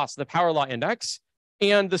this loss, the power law index,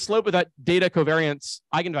 and the slope of that data covariance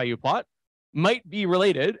eigenvalue plot might be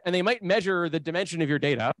related, and they might measure the dimension of your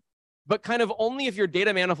data but kind of only if your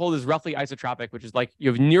data manifold is roughly isotropic, which is like you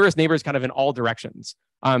have nearest neighbors kind of in all directions.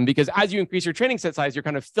 Because as you increase your training set size, you're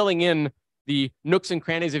kind of filling in the nooks and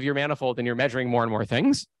crannies of your manifold and you're measuring more and more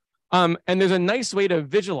things. And there's a nice way to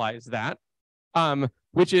visualize that,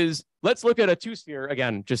 which is, let's look at a two-sphere,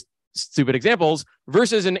 again, just stupid examples,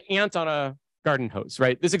 versus an ant on a garden hose,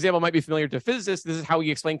 right? This example might be familiar to physicists. This is how we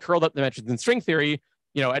explain curled up dimensions in string theory.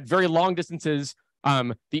 At very long distances,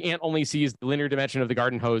 the ant only sees the linear dimension of the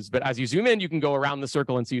garden hose, but as you zoom in, you can go around the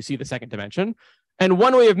circle and so you see the second dimension. And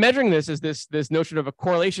one way of measuring this is this notion of a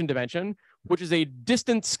correlation dimension, which is a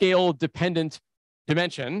distance scale dependent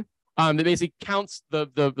dimension that basically counts the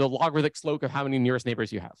logarithmic slope of how many nearest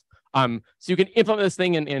neighbors you have. So you can implement this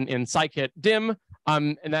thing in scikit-dim,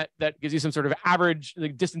 and that gives you some sort of average,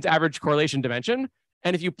 like distance average correlation dimension.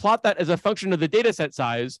 And if you plot that as a function of the data set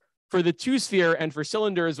size for the two-sphere and for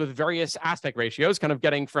cylinders with various aspect ratios, kind of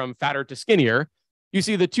getting from fatter to skinnier, you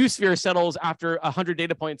see the two-sphere settles after 100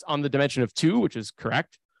 data points on the dimension of 2, which is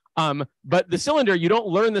correct. But the cylinder, you don't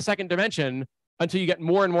learn the second dimension until you get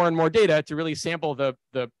more and more and more data to really sample the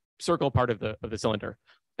circle part of the cylinder.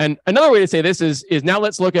 And another way to say this is now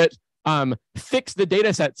let's look at fix the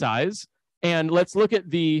data set size, and let's look at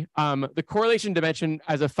the correlation dimension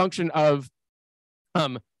as a function of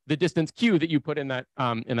the distance q that you put in that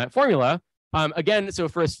formula. Again, so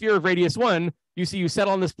for a sphere of radius 1, you see you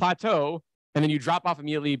settle on this plateau, and then you drop off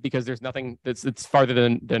immediately because there's nothing that's farther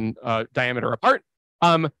than diameter apart.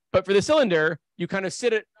 But for the cylinder, you kind of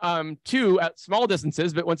sit at 2 at small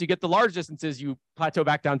distances, but once you get the large distances, you plateau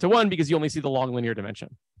back down to 1 because you only see the long linear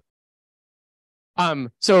dimension.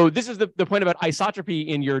 So this is the point about isotropy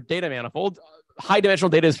in your data manifold. High dimensional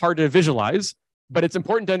data is hard to visualize, but it's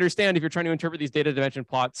important to understand if you're trying to interpret these data dimension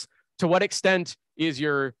plots, to what extent is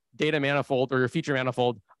your data manifold or your feature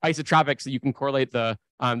manifold isotropic, so you can correlate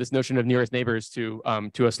this notion of nearest neighbors to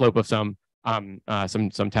a slope of some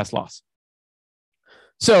test loss.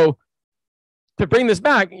 So to bring this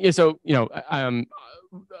back, so I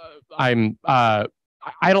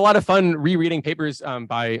had a lot of fun rereading papers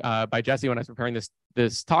by Jesse when I was preparing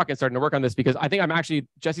this talk and starting to work on this, because I think I'm actually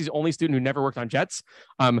Jesse's only student who never worked on jets,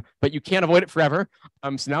 but you can't avoid it forever.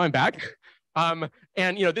 So now I'm back. And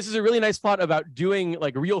this is a really nice plot about doing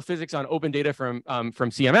like real physics on open data from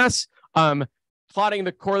CMS, plotting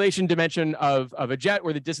the correlation dimension of a jet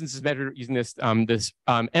where the distance is measured using this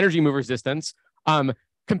energy mover's distance,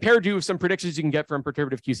 compared to some predictions you can get from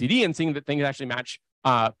perturbative QCD, and seeing that things actually match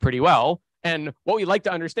pretty well. And what we like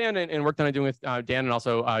to understand and work that I'm doing with Dan and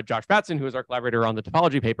also Josh Batson, who is our collaborator on the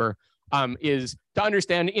topology paper, is to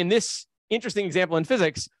understand in this interesting example in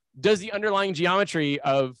physics, does the underlying geometry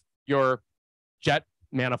of your jet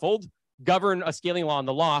manifold govern a scaling law on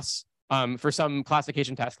the loss for some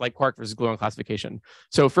classification task like quark versus gluon classification?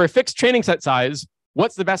 So for a fixed training set size,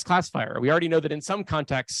 what's the best classifier? We already know that in some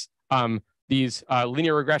contexts, these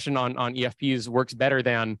linear regression on EFPs works better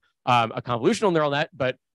than a convolutional neural net,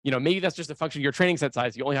 but maybe that's just a function of your training set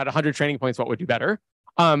size. You only had 100 training points, what would do better?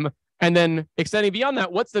 And then extending beyond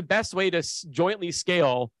that, what's the best way to jointly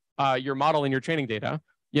scale your model and your training data?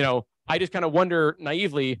 I just kind of wonder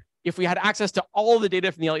naively, if we had access to all the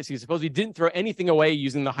data from the LHC, suppose we didn't throw anything away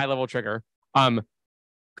using the high-level trigger,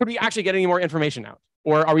 could we actually get any more information out?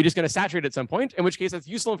 Or are we just going to saturate at some point? In which case, that's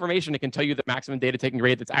useful information. It can tell you the maximum data taking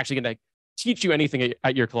rate that's actually going to teach you anything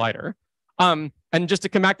at your collider. And just to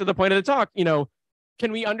come back to the point of the talk,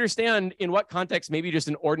 can we understand in what context maybe just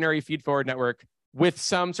an ordinary feed-forward network with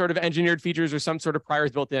some sort of engineered features or some sort of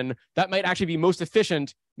priors built in that might actually be most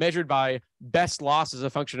efficient, measured by best loss as a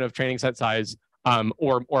function of training set size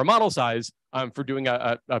or model size for doing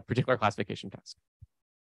a particular classification task?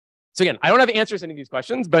 So again, I don't have answers to any of these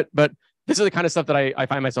questions, but this is the kind of stuff that I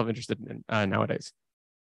find myself interested in nowadays.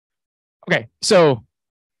 Okay, so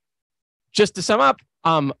just to sum up,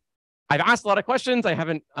 I've asked a lot of questions. I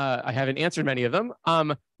haven't answered many of them,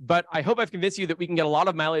 but I hope I've convinced you that we can get a lot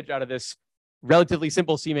of mileage out of this relatively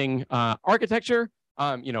simple seeming architecture.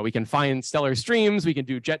 We can find stellar streams. We can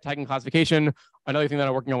do jet tagging classification. Another thing that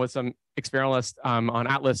I'm working on with some experimentalists on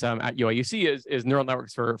Atlas at UIUC is neural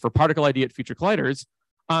networks for particle ID at future colliders.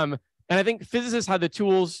 And I think physicists have the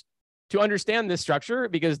tools to understand this structure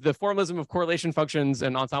because the formalism of correlation functions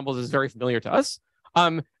and ensembles is very familiar to us.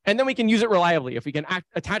 And then we can use it reliably. If we can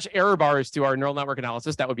attach error bars to our neural network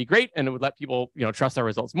analysis, that would be great, and it would let people trust our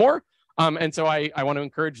results more. And so I want to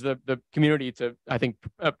encourage the community to, I think,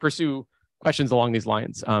 pursue questions along these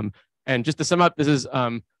lines. And just to sum up, this is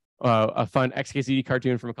a fun XKCD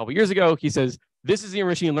cartoon from a couple years ago. He says, this is your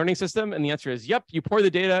machine learning system. And the answer is, yep, you pour the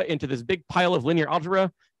data into this big pile of linear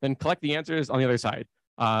algebra, then collect the answers on the other side.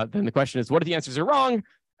 Then the question is, what if the answers are wrong?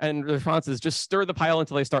 And the response is just stir the pile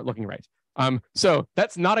until they start looking right. So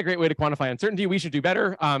that's not a great way to quantify uncertainty. We should do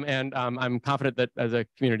better. And I'm confident that as a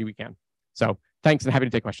community we can. So thanks and happy to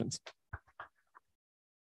take questions.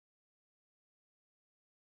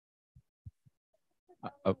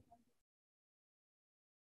 Oh.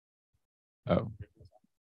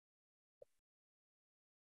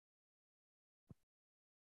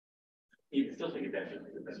 You can still take advantage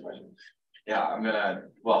of this question. Yeah,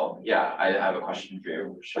 I have a question for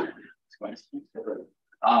you.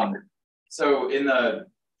 So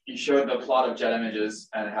you showed the plot of jet images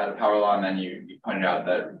and it had a power law, and then you pointed out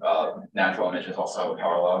that natural images also have a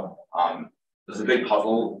power law. There's a big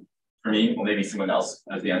puzzle for me. Well, maybe someone else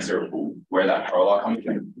has the answer of where that power law comes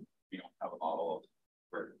from. We don't have a model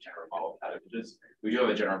for general model of cat images. We do have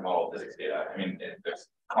a general model of physics data. I mean, there's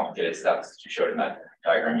complicated steps that you showed in that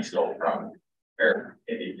diagram you stole from Eric.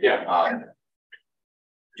 Yeah.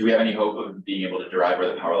 Do we have any hope of being able to derive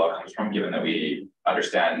where the power law comes from, given that we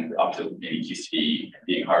understand up to maybe QCD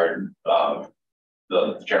being hard,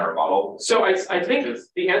 the general model? So I think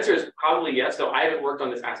the answer is probably yes, though I haven't worked on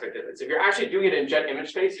this aspect of it. So if you're actually doing it in jet image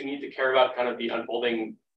space, you need to care about kind of the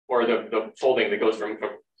unfolding or the folding that goes from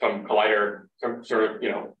collider, some sort of,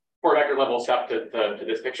 4-vector level stuff to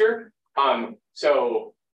this picture.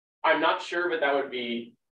 So I'm not sure, but that would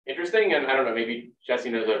be interesting. And I don't know, maybe Jesse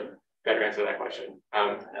knows a better answer to that question.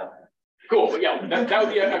 Cool, but yeah, that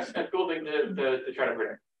would be a cool thing to try to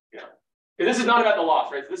predict. Yeah, because this is not about the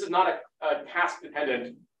loss, right? So this is not a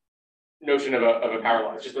task-dependent notion of a power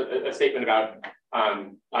law. It's just a statement about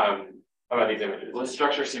these images. Well, the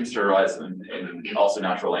structure seems to arise in also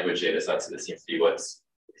natural language data sets. This seems to be what's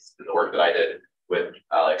the work that I did with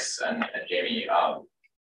Alex and Jamie,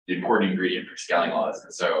 the important ingredient for scaling laws.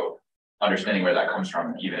 And so understanding where that comes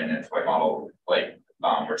from, even in a toy model, like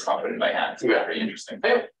where it's not put in by hand, is pretty interesting.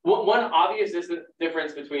 One obvious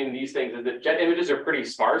difference between these things is that jet images are pretty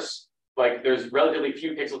sparse. Like there's relatively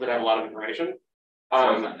few pixels that have a lot of information.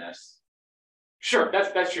 Sure,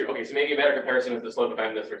 that's true. Okay, so maybe a better comparison is the slope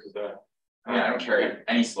of this versus the. I don't care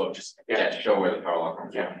any slope, just show where the power law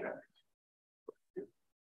comes from.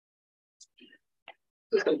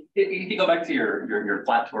 So if you go back to your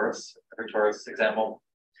flat torus or torus example.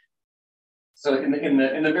 So in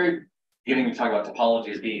the very beginning, we talk about topology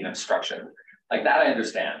as being an obstruction. Like that I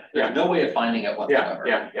understand. There's no way of finding it whatsoever.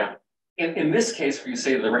 Yeah. In this case, where you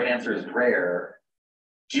say the right answer is rare,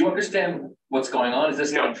 do you understand what's going on? Is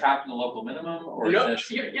this getting trapped in the local minimum, or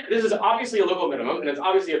this is obviously a local minimum, and it's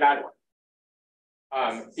obviously a bad one.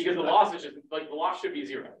 Because the loss is just like the loss should be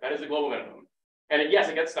 0. That is the global minimum, and yes,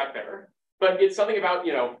 it gets stuck there. But it's something about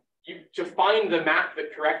to find the map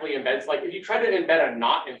that correctly embeds. Like if you try to embed a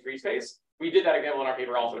knot in free space, we did that example in our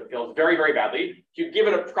paper also. It fails very, very badly. If you give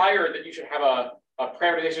it a prior that you should have a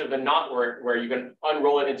parameterization of the knot where you can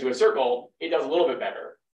unroll it into a circle, it does a little bit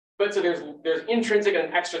better. But so there's intrinsic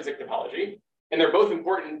and extrinsic topology, and they're both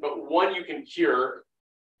important, but one you can cure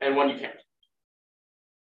and one you can't.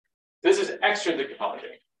 This is extrinsic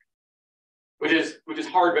topology, which is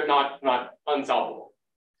hard but not unsolvable.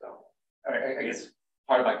 I guess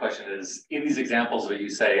part of my question is, in these examples where you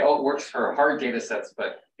say, oh, it works for hard data sets,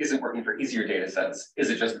 but isn't working for easier data sets,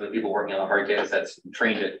 is it just that people working on the hard data sets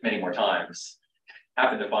trained it many more times,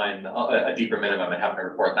 happen to find a deeper minimum and happen to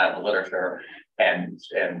report that in the literature? And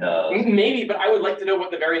maybe, but I would like to know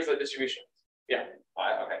what the variance of the distribution is. Yeah.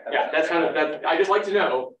 Okay. That's kind of that. I just like to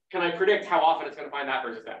know, can I predict how often it's going to find that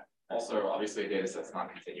versus that? Also, obviously, a data set's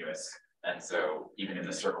not continuous. And so even in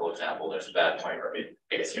the circle example, there's a bad point where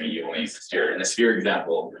I guess you only use the sphere. In the sphere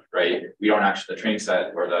example, right, we don't actually, the training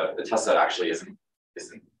set or the test set actually isn't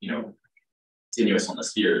continuous on the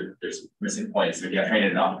sphere. There's missing points. If you have trained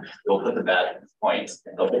it enough, they'll put the bad points,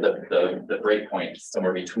 they'll put the break point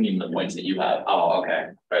somewhere between the points that you have. Oh, okay.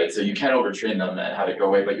 Right. So you can overtrain them and have it go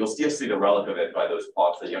away, but you'll still see the relic of it by those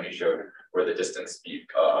plots that Yoni showed, where the distance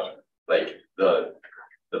like the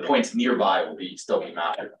points nearby will still be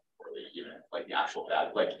mapped. Even like the actual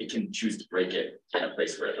bad, like it can choose to break it in a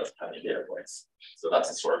place where it doesn't have any data points. So that's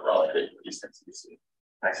a sort of relic that these things you see.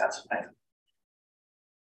 Makes sense.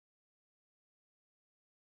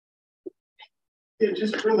 Yeah,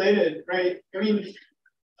 just related, right? I mean,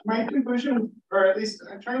 my conclusion, or at least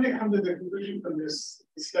I'm trying to come to the conclusion from these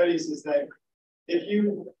studies, is that if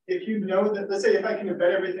you know that, let's say if I can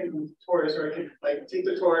embed everything in the torus, or I can like take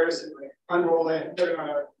the torus and like unroll it and put it on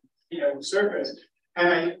a surface, and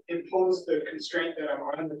I impose the constraint that I'm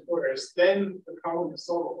on the torus, then the problem is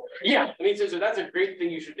solvable. Right? Yeah, I mean, so that's a great thing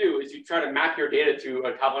you should do, is you try to map your data to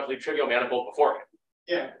a topologically trivial manifold beforehand.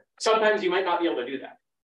 Yeah. Sometimes you might not be able to do that.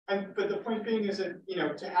 But the point being is that,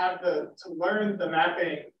 to learn the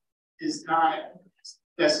mapping is not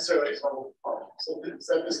necessarily solve. So is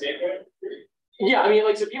that the statement? Yeah, I mean,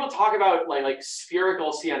 like, so people talk about like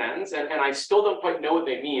spherical CNNs, and I still don't quite know what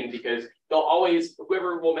they mean, because they'll always,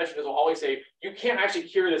 whoever will mention this will always say, you can't actually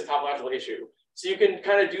cure this topological issue. So you can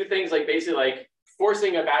kind of do things like basically like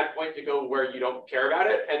forcing a bad point to go where you don't care about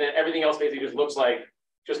it, and then everything else basically just looks like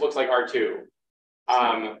R2.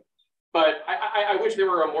 But I wish there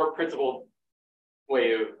were a more principled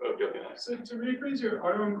way of doing that. So to rephrase your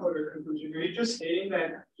autoencoder conclusion, are you just stating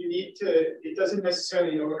that you need to, it doesn't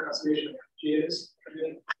necessarily know what conservation of energy is,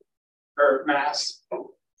 or mass?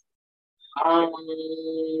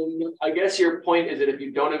 I guess your point is that if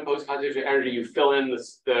you don't impose conservation of energy, you fill in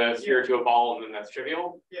the sphere to a ball, and then that's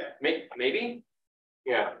trivial. Yeah. Maybe.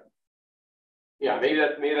 Yeah. Yeah. Maybe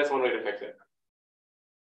that's one way to fix it.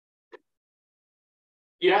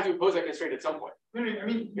 You have to impose that constraint at some point. I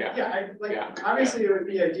mean, yeah. Obviously, it would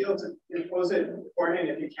be ideal to impose it beforehand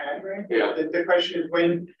if you can, right? Yeah. The question is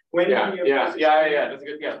when yeah, can you yeah, yeah, yeah. That's a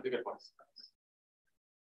good, that's a good point.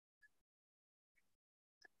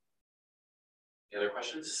 Any other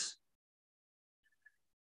questions?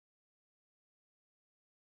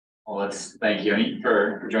 Well, let's thank Yoni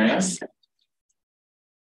for joining us.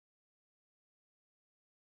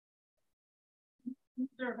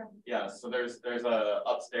 Yeah, so there's a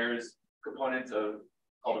upstairs component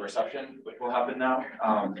called the reception, which will happen now,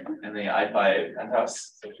 in the IAIFI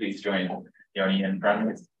penthouse. So please join Yoni and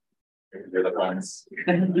friends. You're the friends.